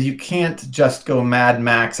 because you can't just go Mad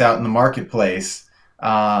Max out in the marketplace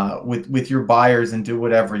with your buyers and do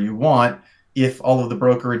whatever you want if all of the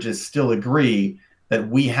brokerages still agree that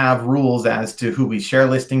we have rules as to who we share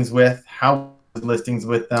listings with, how listings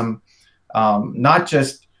with them, not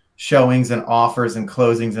just showings and offers and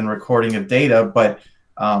closings and recording of data, but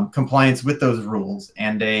compliance with those rules,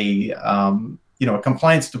 and a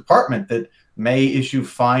compliance department that may issue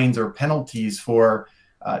fines or penalties for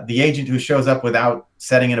the agent who shows up without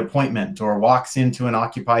setting an appointment or walks into an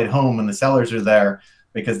occupied home when the sellers are there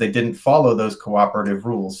because they didn't follow those cooperative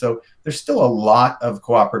rules. So there's still a lot of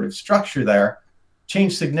cooperative structure there.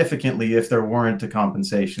 Change significantly if there weren't a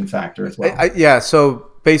compensation factor as well. Yeah. So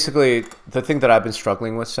basically, the thing that I've been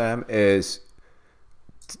struggling with, Sam, is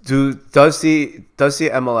does the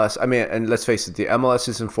MLS? I mean, and let's face it, the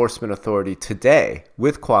MLS's enforcement authority today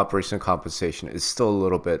with cooperation and compensation is still a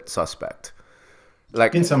little bit suspect.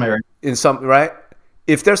 Like in some areas, right?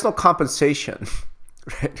 If there's no compensation,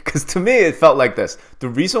 right? Because to me, it felt like this: the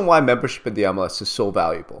reason why membership in the MLS is so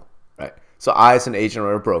valuable, right? So I, as an agent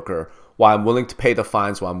or a broker, why I'm willing to pay the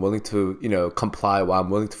fines, why I'm willing to, comply, why I'm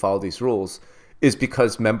willing to follow these rules, is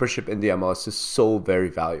because membership in the MLS is so very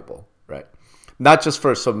valuable, right? Not just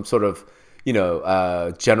for some sort of,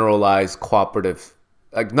 generalized cooperative,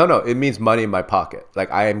 like, no, it means money in my pocket.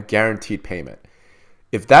 Like, I am guaranteed payment.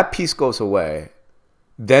 If that piece goes away,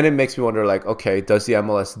 then it makes me wonder, like, okay, does the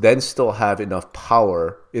MLS then still have enough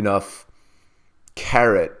power, enough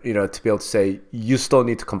carrot, to be able to say, you still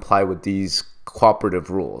need to comply with these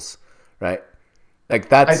cooperative rules, right? Like,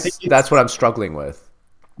 that's what I'm struggling with.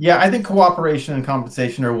 Yeah, I think cooperation and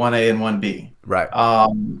compensation are 1A and 1B. Right.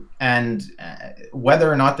 And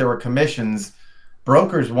whether or not there were commissions,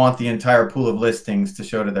 brokers want the entire pool of listings to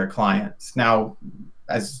show to their clients. Now,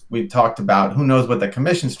 as we've talked about, who knows what the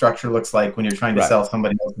commission structure looks like when you're trying to sell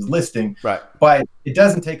somebody else's listing. Right. But it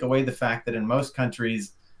doesn't take away the fact that in most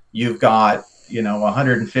countries, you've got,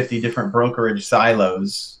 150 different brokerage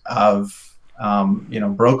silos of,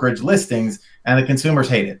 brokerage listings, and the consumers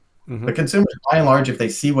hate it. Mm-hmm. The consumers, by and large, if they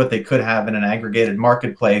see what they could have in an aggregated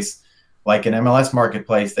marketplace, like an MLS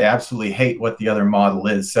marketplace, they absolutely hate what the other model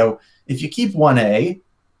is. So if you keep 1A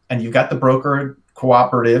and you've got the broker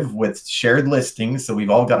cooperative with shared listings, so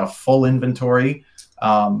we've all got a full inventory,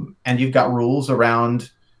 and you've got rules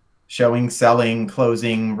around showing, selling,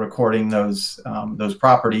 closing, recording those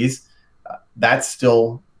properties, that's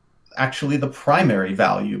still actually the primary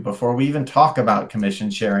value before we even talk about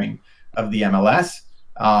commission sharing of the MLS.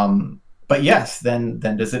 But yes, then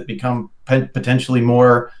does it become potentially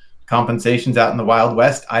more compensations out in the Wild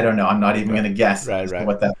West? I don't know. I'm not even going to guess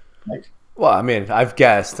what that's like. Well, I mean, I've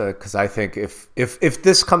guessed because I think if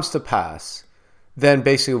this comes to pass, then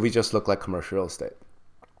basically we just look like commercial real estate.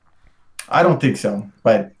 I don't think so,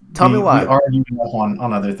 but tell me why. We argue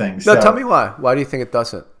on other things. No, tell me why. Why do you think it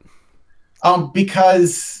doesn't?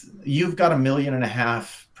 Because you've got 1.5 million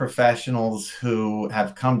professionals who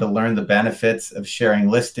have come to learn the benefits of sharing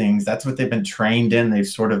listings. That's what they've been trained in. They've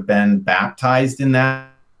sort of been baptized in that.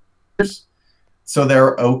 So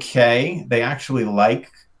they're okay. They actually like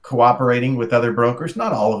cooperating with other brokers.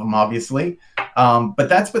 Not all of them, obviously. But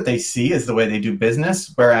that's what they see as the way they do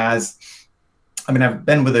business. Whereas, I mean, I've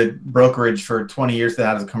been with a brokerage for 20 years that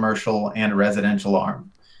has a commercial and a residential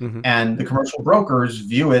arm. And the commercial brokers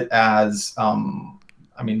view it as,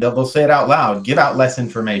 I mean, they'll say it out loud, give out less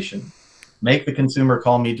information, make the consumer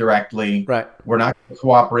call me directly. Right. We're not going to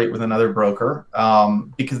cooperate with another broker,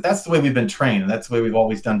 because that's the way we've been trained. That's the way we've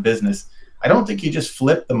always done business. I don't think you just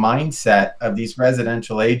flip the mindset of these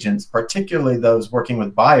residential agents, particularly those working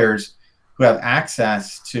with buyers who have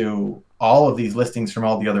access to all of these listings from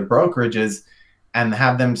all the other brokerages, and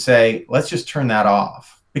have them say, let's just turn that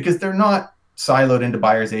off, because they're not siloed into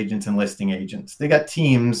buyers agents and listing agents. They got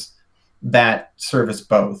teams that service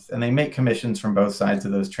both, and they make commissions from both sides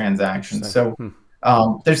of those transactions. So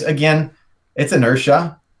there's, again, it's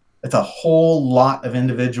inertia. It's a whole lot of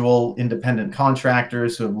individual independent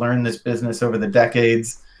contractors who have learned this business over the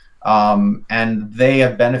decades, and they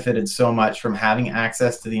have benefited so much from having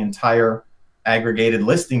access to the entire aggregated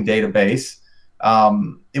listing database.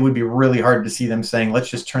 It would be really hard to see them saying,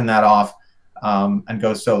 let's just turn that off and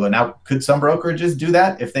go solo. Now, could some brokerages do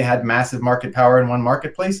that if they had massive market power in one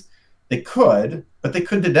marketplace? They could, but they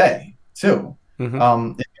could today too. If you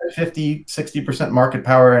have 50, 60% market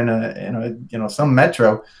power in a some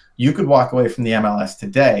metro, you could walk away from the MLS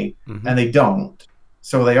today, and they don't.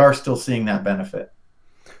 So they are still seeing that benefit.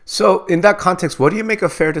 So in that context, what do you make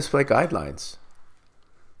of fair display guidelines?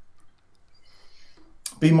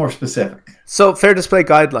 Be more specific. So fair display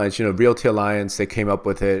guidelines, Realty Alliance, they came up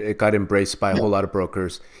with it. It got embraced by a whole lot of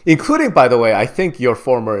brokers, including, by the way, I think your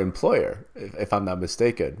former employer, if I'm not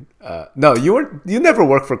mistaken. No, you never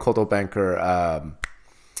worked for Coldwell Banker.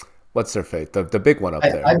 What's their fate? The big one up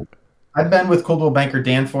there. I've been with Coldwell Banker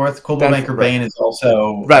Danforth. Coldwell Banker Bain is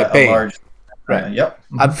also Bain. A large. Yep.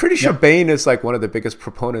 I'm pretty sure Bain is like one of the biggest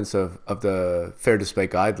proponents of the fair display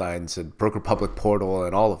guidelines and broker public portal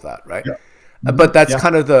and all of that, right? Yep. But that's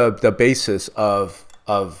kind of the basis of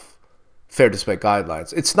fair display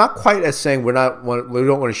guidelines. It's not quite as saying we don't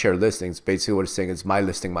want to share listings. Basically, what it's saying is my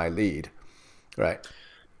listing, my lead, right?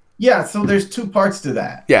 Yeah. So there's two parts to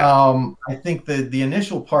that. Yeah. I think the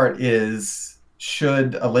initial part is,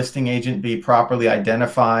 should a listing agent be properly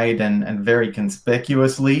identified and very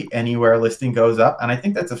conspicuously anywhere a listing goes up? And I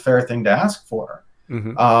think that's a fair thing to ask for.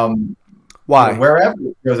 Why? Wherever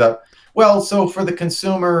it goes up. Well, so for the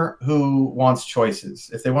consumer who wants choices,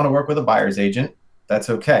 if they want to work with a buyer's agent, that's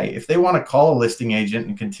okay. If they want to call a listing agent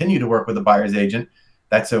and continue to work with a buyer's agent,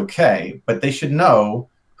 that's okay. But they should know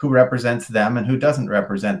who represents them and who doesn't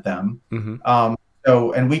represent them.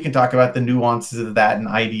 And we can talk about the nuances of that in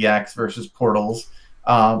IDX versus portals.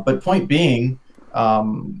 But point being,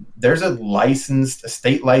 there's a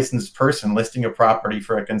state licensed person listing a property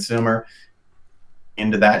for a consumer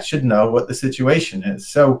into that should know what the situation is.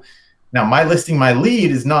 So now my listing, my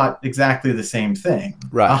lead is not exactly the same thing.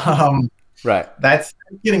 Right. That's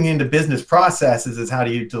getting into business processes, is how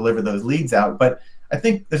do you deliver those leads out. But I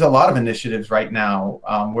think there's a lot of initiatives right now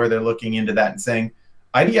where they're looking into that and saying,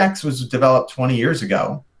 IDX was developed 20 years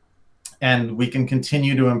ago, and we can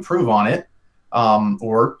continue to improve on it,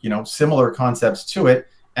 or similar concepts to it.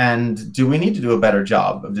 And do we need to do a better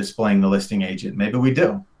job of displaying the listing agent? Maybe we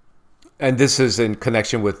do. And this is in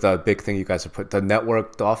connection with the big thing you guys have put, the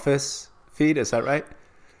networked office feed. Is that right?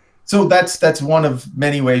 So that's one of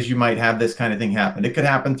many ways you might have this kind of thing happen. It could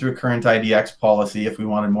happen through current IDX policy if we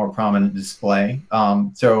wanted more prominent display.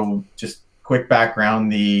 So just quick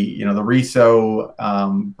background, the RESO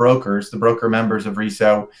brokers, the broker members of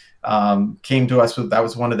RESO came to us with, that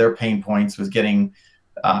was one of their pain points, was getting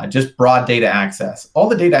just broad data access. All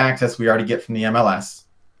the data access we already get from the MLS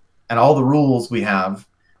and all the rules we have.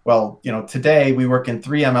 Well, today we work in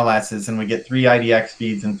 3 MLSs and we get 3 IDX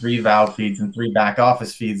feeds and 3 VAL feeds and 3 back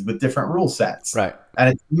office feeds with different rule sets. Right. And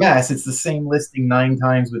it's a mess. It's the same listing 9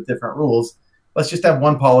 times with different rules. Let's just have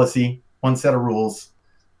one policy, one set of rules.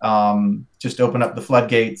 Just open up the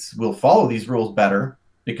floodgates. We'll follow these rules better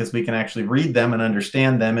because we can actually read them and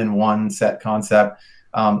understand them in one set concept.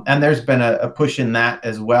 And there's been a push in that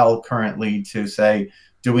as well currently to say,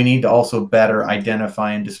 do we need to also better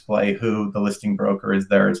identify and display who the listing broker is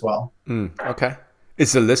there as well? Okay.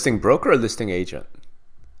 Is the listing broker or listing agent?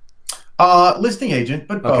 Listing agent,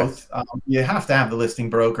 but both. You have to have the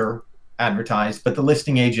listing broker advertised, but the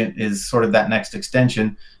listing agent is sort of that next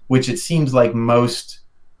extension, which it seems like most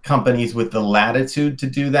companies with the latitude to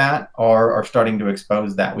do that are starting to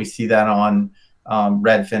expose that. We see that on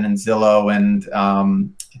Redfin and Zillow, and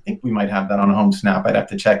I think we might have that on HomeSnap. I'd have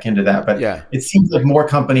to check into that, but Yeah. it seems like more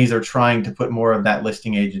companies are trying to put more of that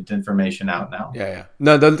listing agent information out now. Yeah, yeah.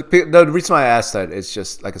 No, the reason why I asked that is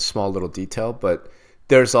just like a small little detail, but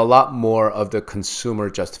there's a lot more of the consumer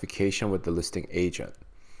justification with the listing agent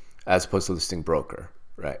as opposed to listing broker,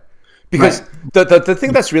 right? Because the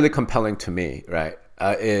thing that's really compelling to me, right,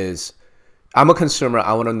 is I'm a consumer.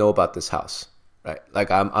 I want to know about this house, right? Like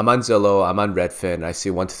I'm on Zillow, I'm on Redfin. I see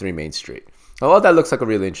 123 Main Street. Oh, that looks like a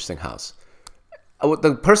really interesting house.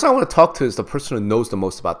 The person I want to talk to is the person who knows the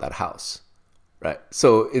most about that house, right?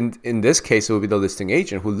 So in this case, it would be the listing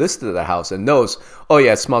agent who listed the house and knows, oh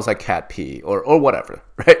yeah, it smells like cat pee or whatever,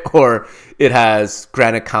 right? Or it has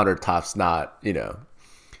granite countertops, not, you know,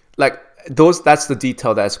 like those. That's the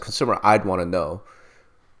detail that as a consumer I'd want to know.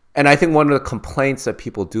 And I think one of the complaints that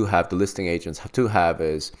people do have, the listing agents do have,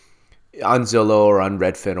 is on Zillow or on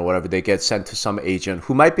Redfin or whatever, they get sent to some agent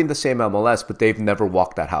who might be in the same MLS, but they've never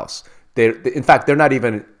walked that house. In fact, they're not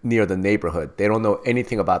even near the neighborhood. They don't know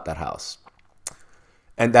anything about that house.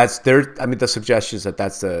 And that's I mean, the suggestion is that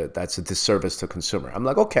that's a disservice to consumer. I'm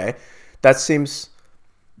like, okay, that seems,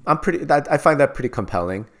 I find that pretty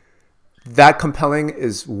compelling. That compelling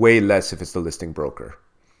is way less if it's the listing broker,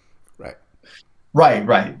 right?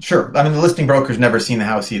 Right, sure. I mean, the listing broker's never seen the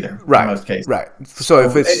house either, in most cases. Right. So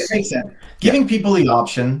if it makes sense. Giving people the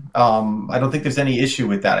option, I don't think there's any issue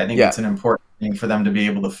with that. I think it's an important thing for them to be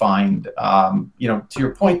able to find. You know, to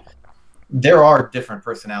your point, there are different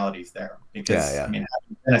personalities there because I mean,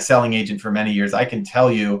 having been a selling agent for many years, I can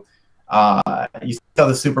tell you, you saw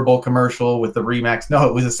the Super Bowl commercial with the Remax. No,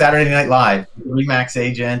 it was a Saturday Night Live, the Remax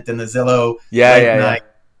agent and the Zillow night.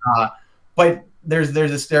 But there's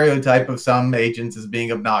a stereotype of some agents as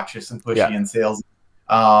being obnoxious and pushy in sales.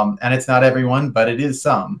 And it's not everyone, but it is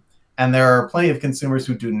some. And there are plenty of consumers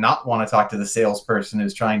who do not want to talk to the salesperson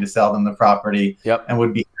who's trying to sell them the property and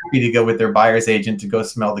would be happy to go with their buyer's agent to go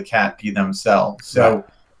smell the cat pee themselves. So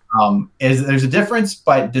there's a difference,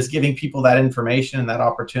 but does giving people that information and that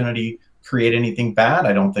opportunity create anything bad?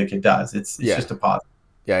 I don't think it does. It's just a positive.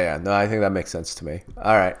 Yeah. No, I think that makes sense to me.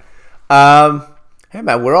 All right. Hey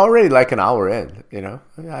man, we're already like an hour in, you know?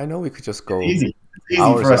 I know we could just go easy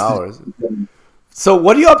hours for us and hours. So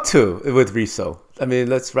what are you up to with RESO? I mean,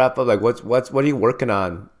 let's wrap up. Like what are you working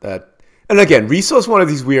on that? And again, RESO is one of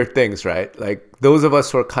these weird things, right? Like those of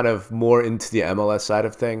us who are kind of more into the MLS side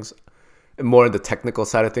of things and more in the technical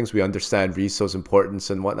side of things, we understand RESO's importance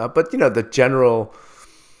and whatnot. But you know, the general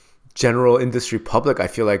industry public, I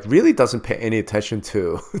feel like really doesn't pay any attention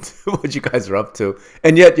to what you guys are up to.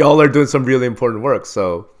 And yet y'all are doing some really important work.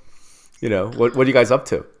 So, you know, what are you guys up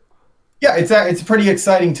to? Yeah, it's a pretty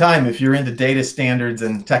exciting time if you're into data standards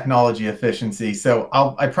and technology efficiency. So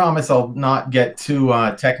I promise I'll not get too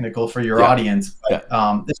technical for your audience. But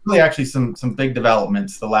there's really actually some big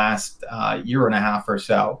developments the last year and a half or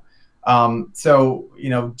so. So, you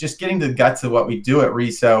know, just getting to the guts of what we do at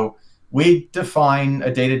RESO, we define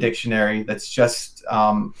a data dictionary that's just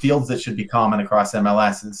fields that should be common across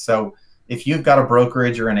MLSs. So if you've got a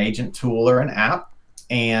brokerage or an agent tool or an app,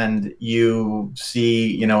 and you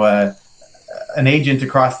see, you know, an agent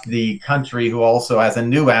across the country who also has a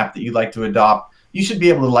new app that you'd like to adopt, you should be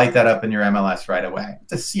able to light that up in your MLS right away.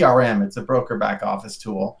 It's a CRM. It's a broker back office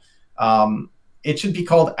tool. It should be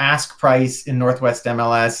called Ask Price in Northwest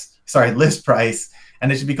MLS. Sorry, List Price.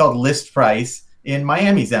 And it should be called List Price in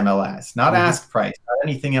Miami's MLS, not Ask Price, not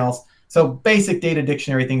anything else. So basic data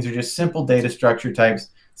dictionary things are just simple data structure types.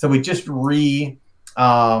 So we just ratified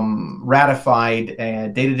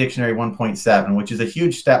Data Dictionary 1.7, which is a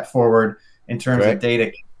huge step forward in terms of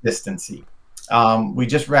data consistency. We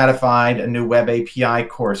just ratified a new Web API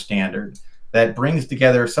core standard that brings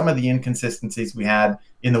together some of the inconsistencies we had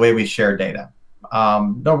in the way we share data.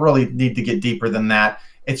 Don't really need to get deeper than that.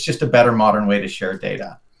 It's just a better modern way to share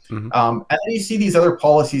data. And then you see these other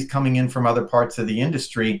policies coming in from other parts of the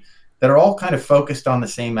industry that are all kind of focused on the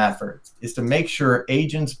same effort, is to make sure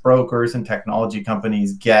agents, brokers, and technology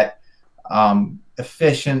companies get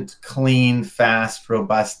efficient, clean, fast,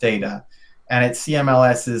 robust data. And it's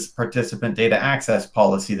CMLS's participant data access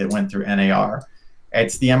policy that went through NAR.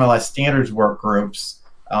 It's the MLS standards work groups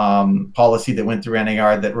policy that went through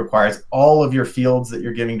NAR that requires all of your fields that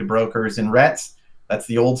you're giving to brokers in RETS, that's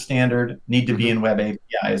the old standard, need to be in Web API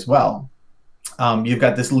as well. You've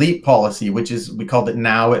got this LEAP policy, which is, we called it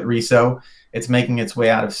now at RESO. It's making its way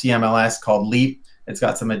out of CMLS, called LEAP. It's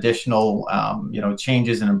got some additional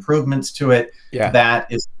changes and improvements to it. That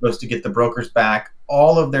is supposed to get the brokers back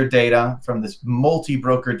all of their data from this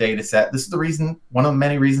multi-broker data set. This is the reason, one of the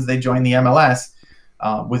many reasons they joined the MLS,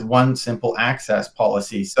 with one simple access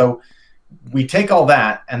policy. So we take all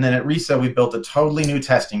that, and then at RESO, we built a totally new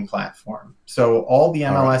testing platform. So all the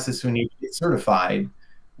MLSs who need to get certified,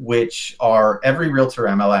 which are every realtor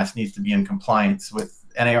MLS needs to be in compliance with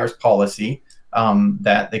NAR's policy,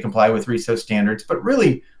 that they comply with RESO standards. But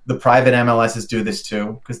really, the private MLSs do this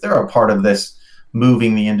too, because they're a part of this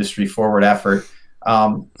moving the industry forward effort.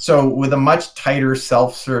 So with a much tighter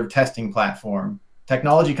self-serve testing platform,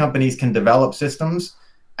 technology companies can develop systems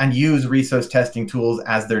and use RESO's testing tools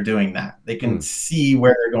as they're doing that. They can see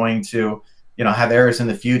where they're going to, have errors in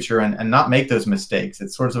the future and not make those mistakes.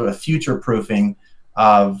 It's sort of a future proofing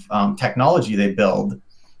of technology they build.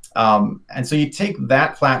 And so you take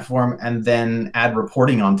that platform and then add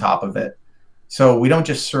reporting on top of it. So we don't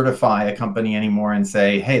just certify a company anymore and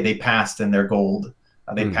say, hey, they passed and they're gold.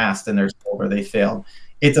 They passed and they're silver, they failed.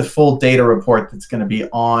 It's a full data report that's going to be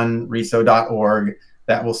on reso.org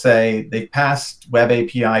that will say they passed Web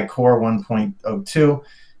API Core 1.02.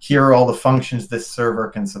 Here are all the functions this server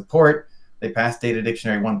can support. They passed Data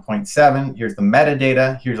Dictionary 1.7. Here's the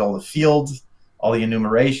metadata. Here's all the fields, all the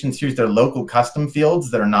enumerations. Here's their local custom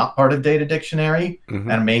fields that are not part of Data Dictionary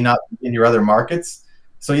and may not be in your other markets.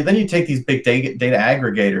 So then you take these big data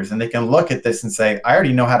aggregators and they can look at this and say, I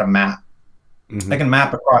already know how to map. I can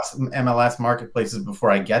map across MLS marketplaces before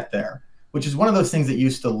I get there, which is one of those things that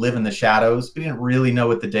used to live in the shadows. We didn't really know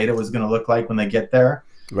what the data was going to look like when they get there.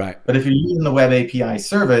 Right. But if you're using the Web API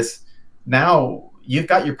service, now you've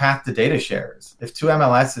got your path to data shares. If two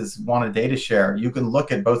MLSs want a data share, you can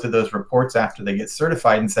look at both of those reports after they get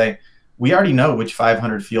certified and say, we already know which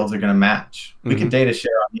 500 fields are going to match. We can data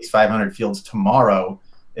share on these 500 fields tomorrow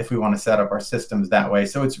if we want to set up our systems that way.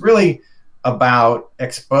 So it's really about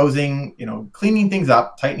exposing, cleaning things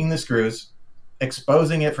up, tightening the screws,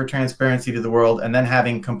 exposing it for transparency to the world, and then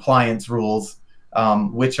having compliance rules,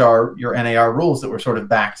 which are your NAR rules that we're sort of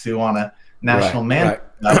back to on a national mandate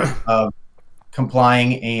of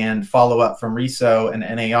complying and follow up from RESO and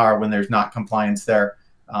NAR when there's not compliance there.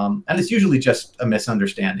 And it's usually just a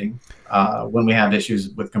misunderstanding when we have issues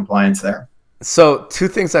with compliance there. So two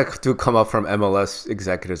things that do come up from MLS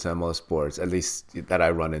executives and MLS boards, at least that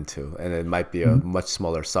I run into, and it might be a much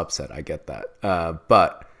smaller subset, I get that.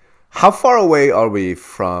 But how far away are we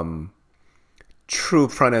from true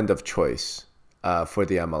front end of choice for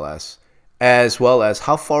the MLS, as well as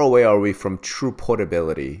how far away are we from true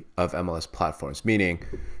portability of MLS platforms, meaning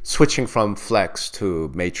switching from Flex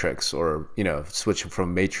to Matrix, or switching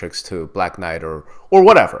from Matrix to Black Knight or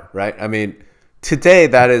whatever, right? I mean, today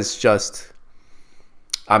that is just,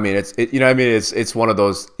 it's one of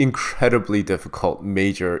those incredibly difficult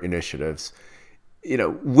major initiatives.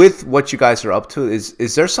 With what you guys are up to,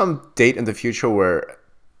 is there some date in the future where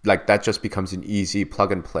like that just becomes an easy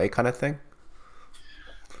plug and play kind of thing?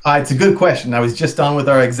 It's a good question. I was just on with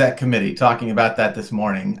our exec committee talking about that this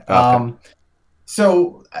morning. Okay.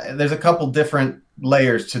 So there's a couple different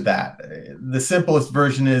layers to that. The simplest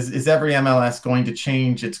version is every MLS going to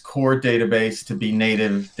change its core database to be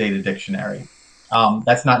native Data Dictionary?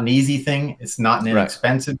 That's not an easy thing. It's not an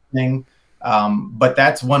inexpensive thing, but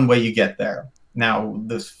that's one way you get there. Now,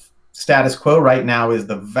 the status quo right now is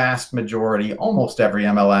the vast majority, almost every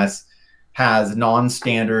MLS has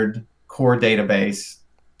non-standard core database,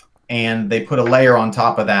 and they put a layer on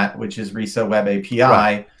top of that, which is RESO Web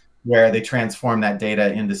API, where they transform that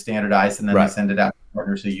data into standardized, and then they send it out to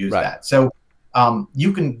partners who use that. So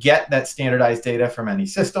you can get that standardized data from any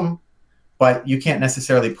system, but you can't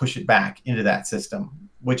necessarily push it back into that system,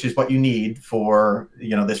 which is what you need for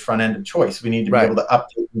this front end of choice. We need to be able to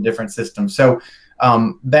update in different systems. So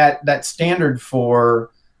that standard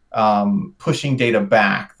for pushing data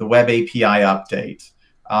back, the Web API update,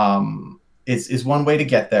 is one way to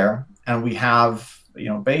get there. And we have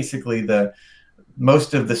basically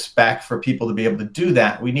most of the spec for people to be able to do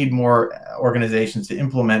that. We need more organizations to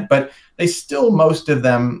implement, but they still, most of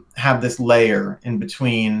them have this layer in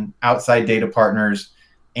between outside data partners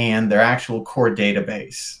and their actual core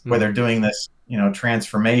database, where they're doing this,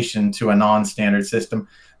 transformation to a non-standard system.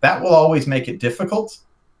 That will always make it difficult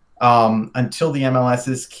until the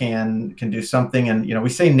MLSs can do something. And, we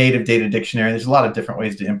say native Data Dictionary. There's a lot of different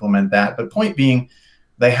ways to implement that. But point being,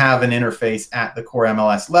 they have an interface at the core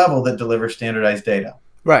MLS level that delivers standardized data.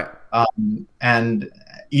 Right. And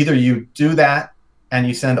either you do that and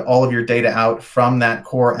you send all of your data out from that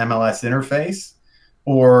core MLS interface,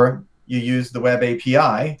 or you use the Web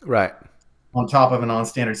API on top of a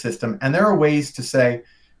non-standard system. And there are ways to say,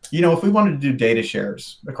 if we wanted to do data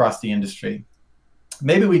shares across the industry,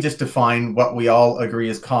 maybe we just define what we all agree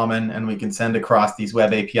is common, and we can send across these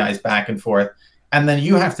Web APIs back and forth. And then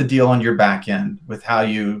you have to deal on your back end with how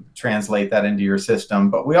you translate that into your system.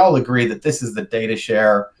 But we all agree that this is the data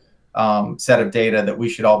share set of data that we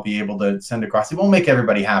should all be able to send across. It won't make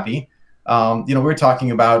everybody happy. You know, we're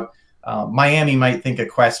talking about Miami might think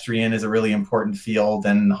equestrian is a really important field,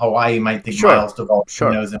 and Hawaii might think miles to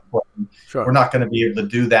volcanoes is important. We're not going to be able to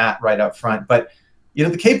do that right up front, but you know,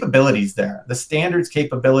 the capabilities there, the standards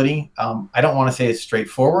capability, I don't want to say it's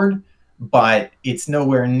straightforward, but it's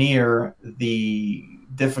nowhere near the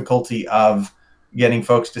difficulty of getting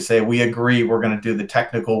folks to say, we agree we're going to do the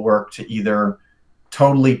technical work to either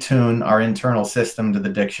totally tune our internal system to the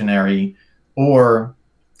dictionary or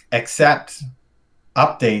accept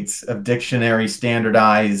updates of dictionary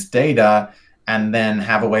standardized data and then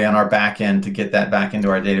have a way on our back end to get that back into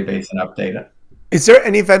our database and update it. Is there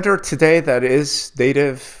any vendor today that is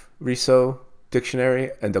native RESO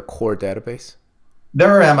dictionary and the core database?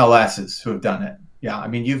 There are MLSs who have done it. Yeah, I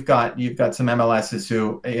mean, you've got some MLSs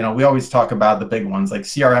who, you know, we always talk about the big ones like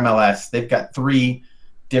CRMLS. They've got 3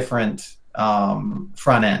 different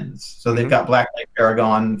front ends. So they've got Blacklight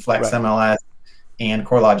Paragon, Flex MLS, and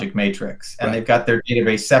CoreLogic Matrix, and they've got their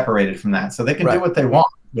database separated from that, so they can do what they want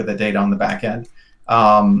with the data on the back end.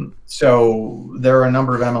 So there are a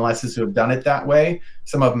number of MLSs who have done it that way.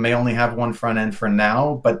 Some of them may only have one front end for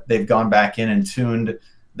now, but they've gone back in and tuned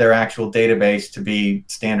their actual database to be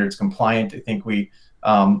standards compliant. I think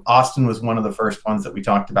Austin was one of the first ones that we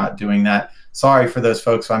talked about doing that. Sorry for those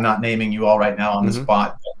folks, so I'm not naming you all right now on the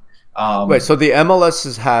spot. Wait, so the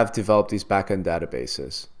MLSs have developed these backend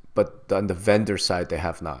databases, but on the vendor side, they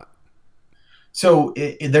have not. So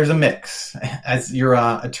there's a mix. As your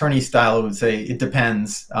attorney style would say, it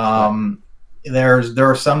depends. There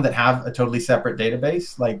are some that have a totally separate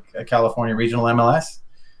database, like a California Regional MLS.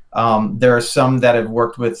 There are some that have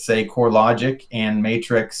worked with, say, CoreLogic and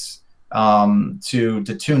Matrix to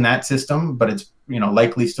tune that system, but it's, you know,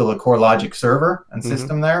 likely still a CoreLogic server and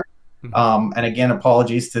system there. And again,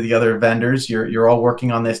 apologies to the other vendors. You're all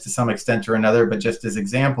working on this to some extent or another, but just as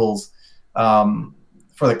examples,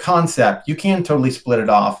 for the concept, you can totally split it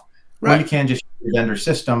off, or you can just use your vendor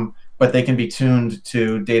system, but they can be tuned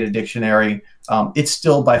to data dictionary. It's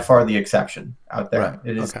still by far the exception out there.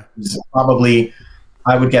 It is probably,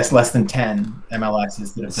 I would guess, less than 10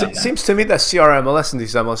 MLSs that have done that. It seems to me that CRMLS and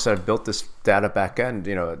these MLS that have built this data backend,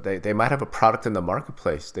 you know, they might have a product in the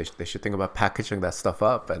marketplace. They should think about packaging that stuff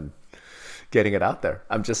up and getting it out there.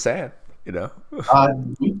 I'm just saying, you know.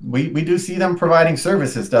 We do see them providing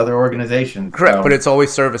services to other organizations. Correct, so. But it's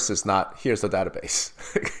always services, not here's the database.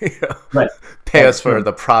 You know, pay us for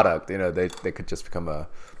the product. You know, they could just become a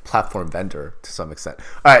platform vendor to some extent.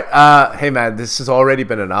 All right, hey man, this has already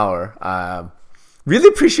been an hour. Really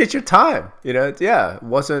appreciate your time. You know, yeah, it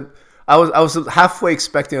wasn't. I was halfway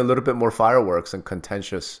expecting a little bit more fireworks and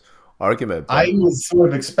contentious argument. But I was sort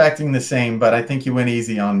of expecting the same, but I think you went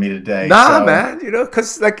easy on me today. Nah, so. Man, you know,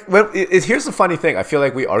 because like here's the funny thing. I feel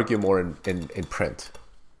like we argue more in print.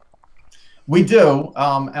 We do,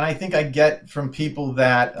 and I think I get from people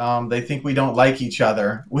that they think we don't like each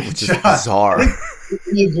other, which is bizarre.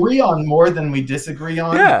 We agree on more than we disagree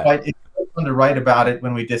on, but it's fun to write about it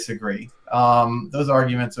when we disagree. Those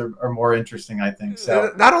arguments are more interesting, I think.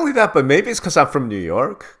 So not only that, but maybe it's because I'm from New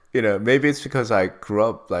York. You know, maybe it's because I grew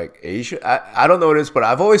up like Asia. I don't know what it is, but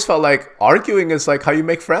I've always felt like arguing is like how you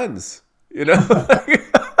make friends. You know.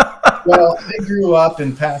 Well, I grew up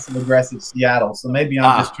in passive-aggressive Seattle, so maybe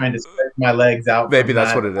I'm just trying to stretch my legs out. Maybe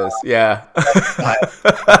that's what it is. Yeah.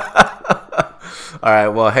 All right.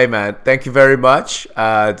 Well, hey, man, thank you very much.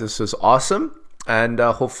 This was awesome. And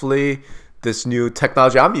hopefully this new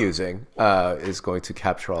technology I'm using is going to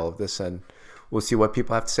capture all of this, and we'll see what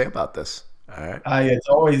people have to say about this. All right. It's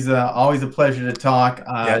always a pleasure to talk.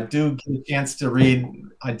 Do get a chance to read.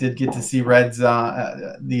 I did get to see Red's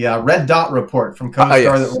the Red Dot report from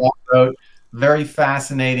CoStar that Rob wrote. Very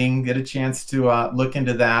fascinating. Get a chance to look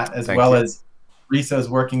into that, as well as RESO's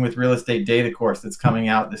working with Real Estate Data course that's coming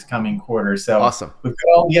out this coming quarter. So awesome. We've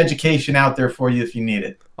got all the education out there for you if you need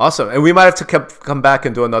it. Awesome. And we might have to come back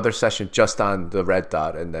and do another session just on the Red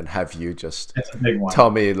Dot, and then have you just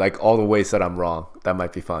tell me like all the ways that I'm wrong. That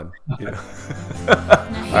might be fun. You know?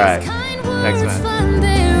 All right. Thanks,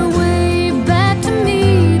 man.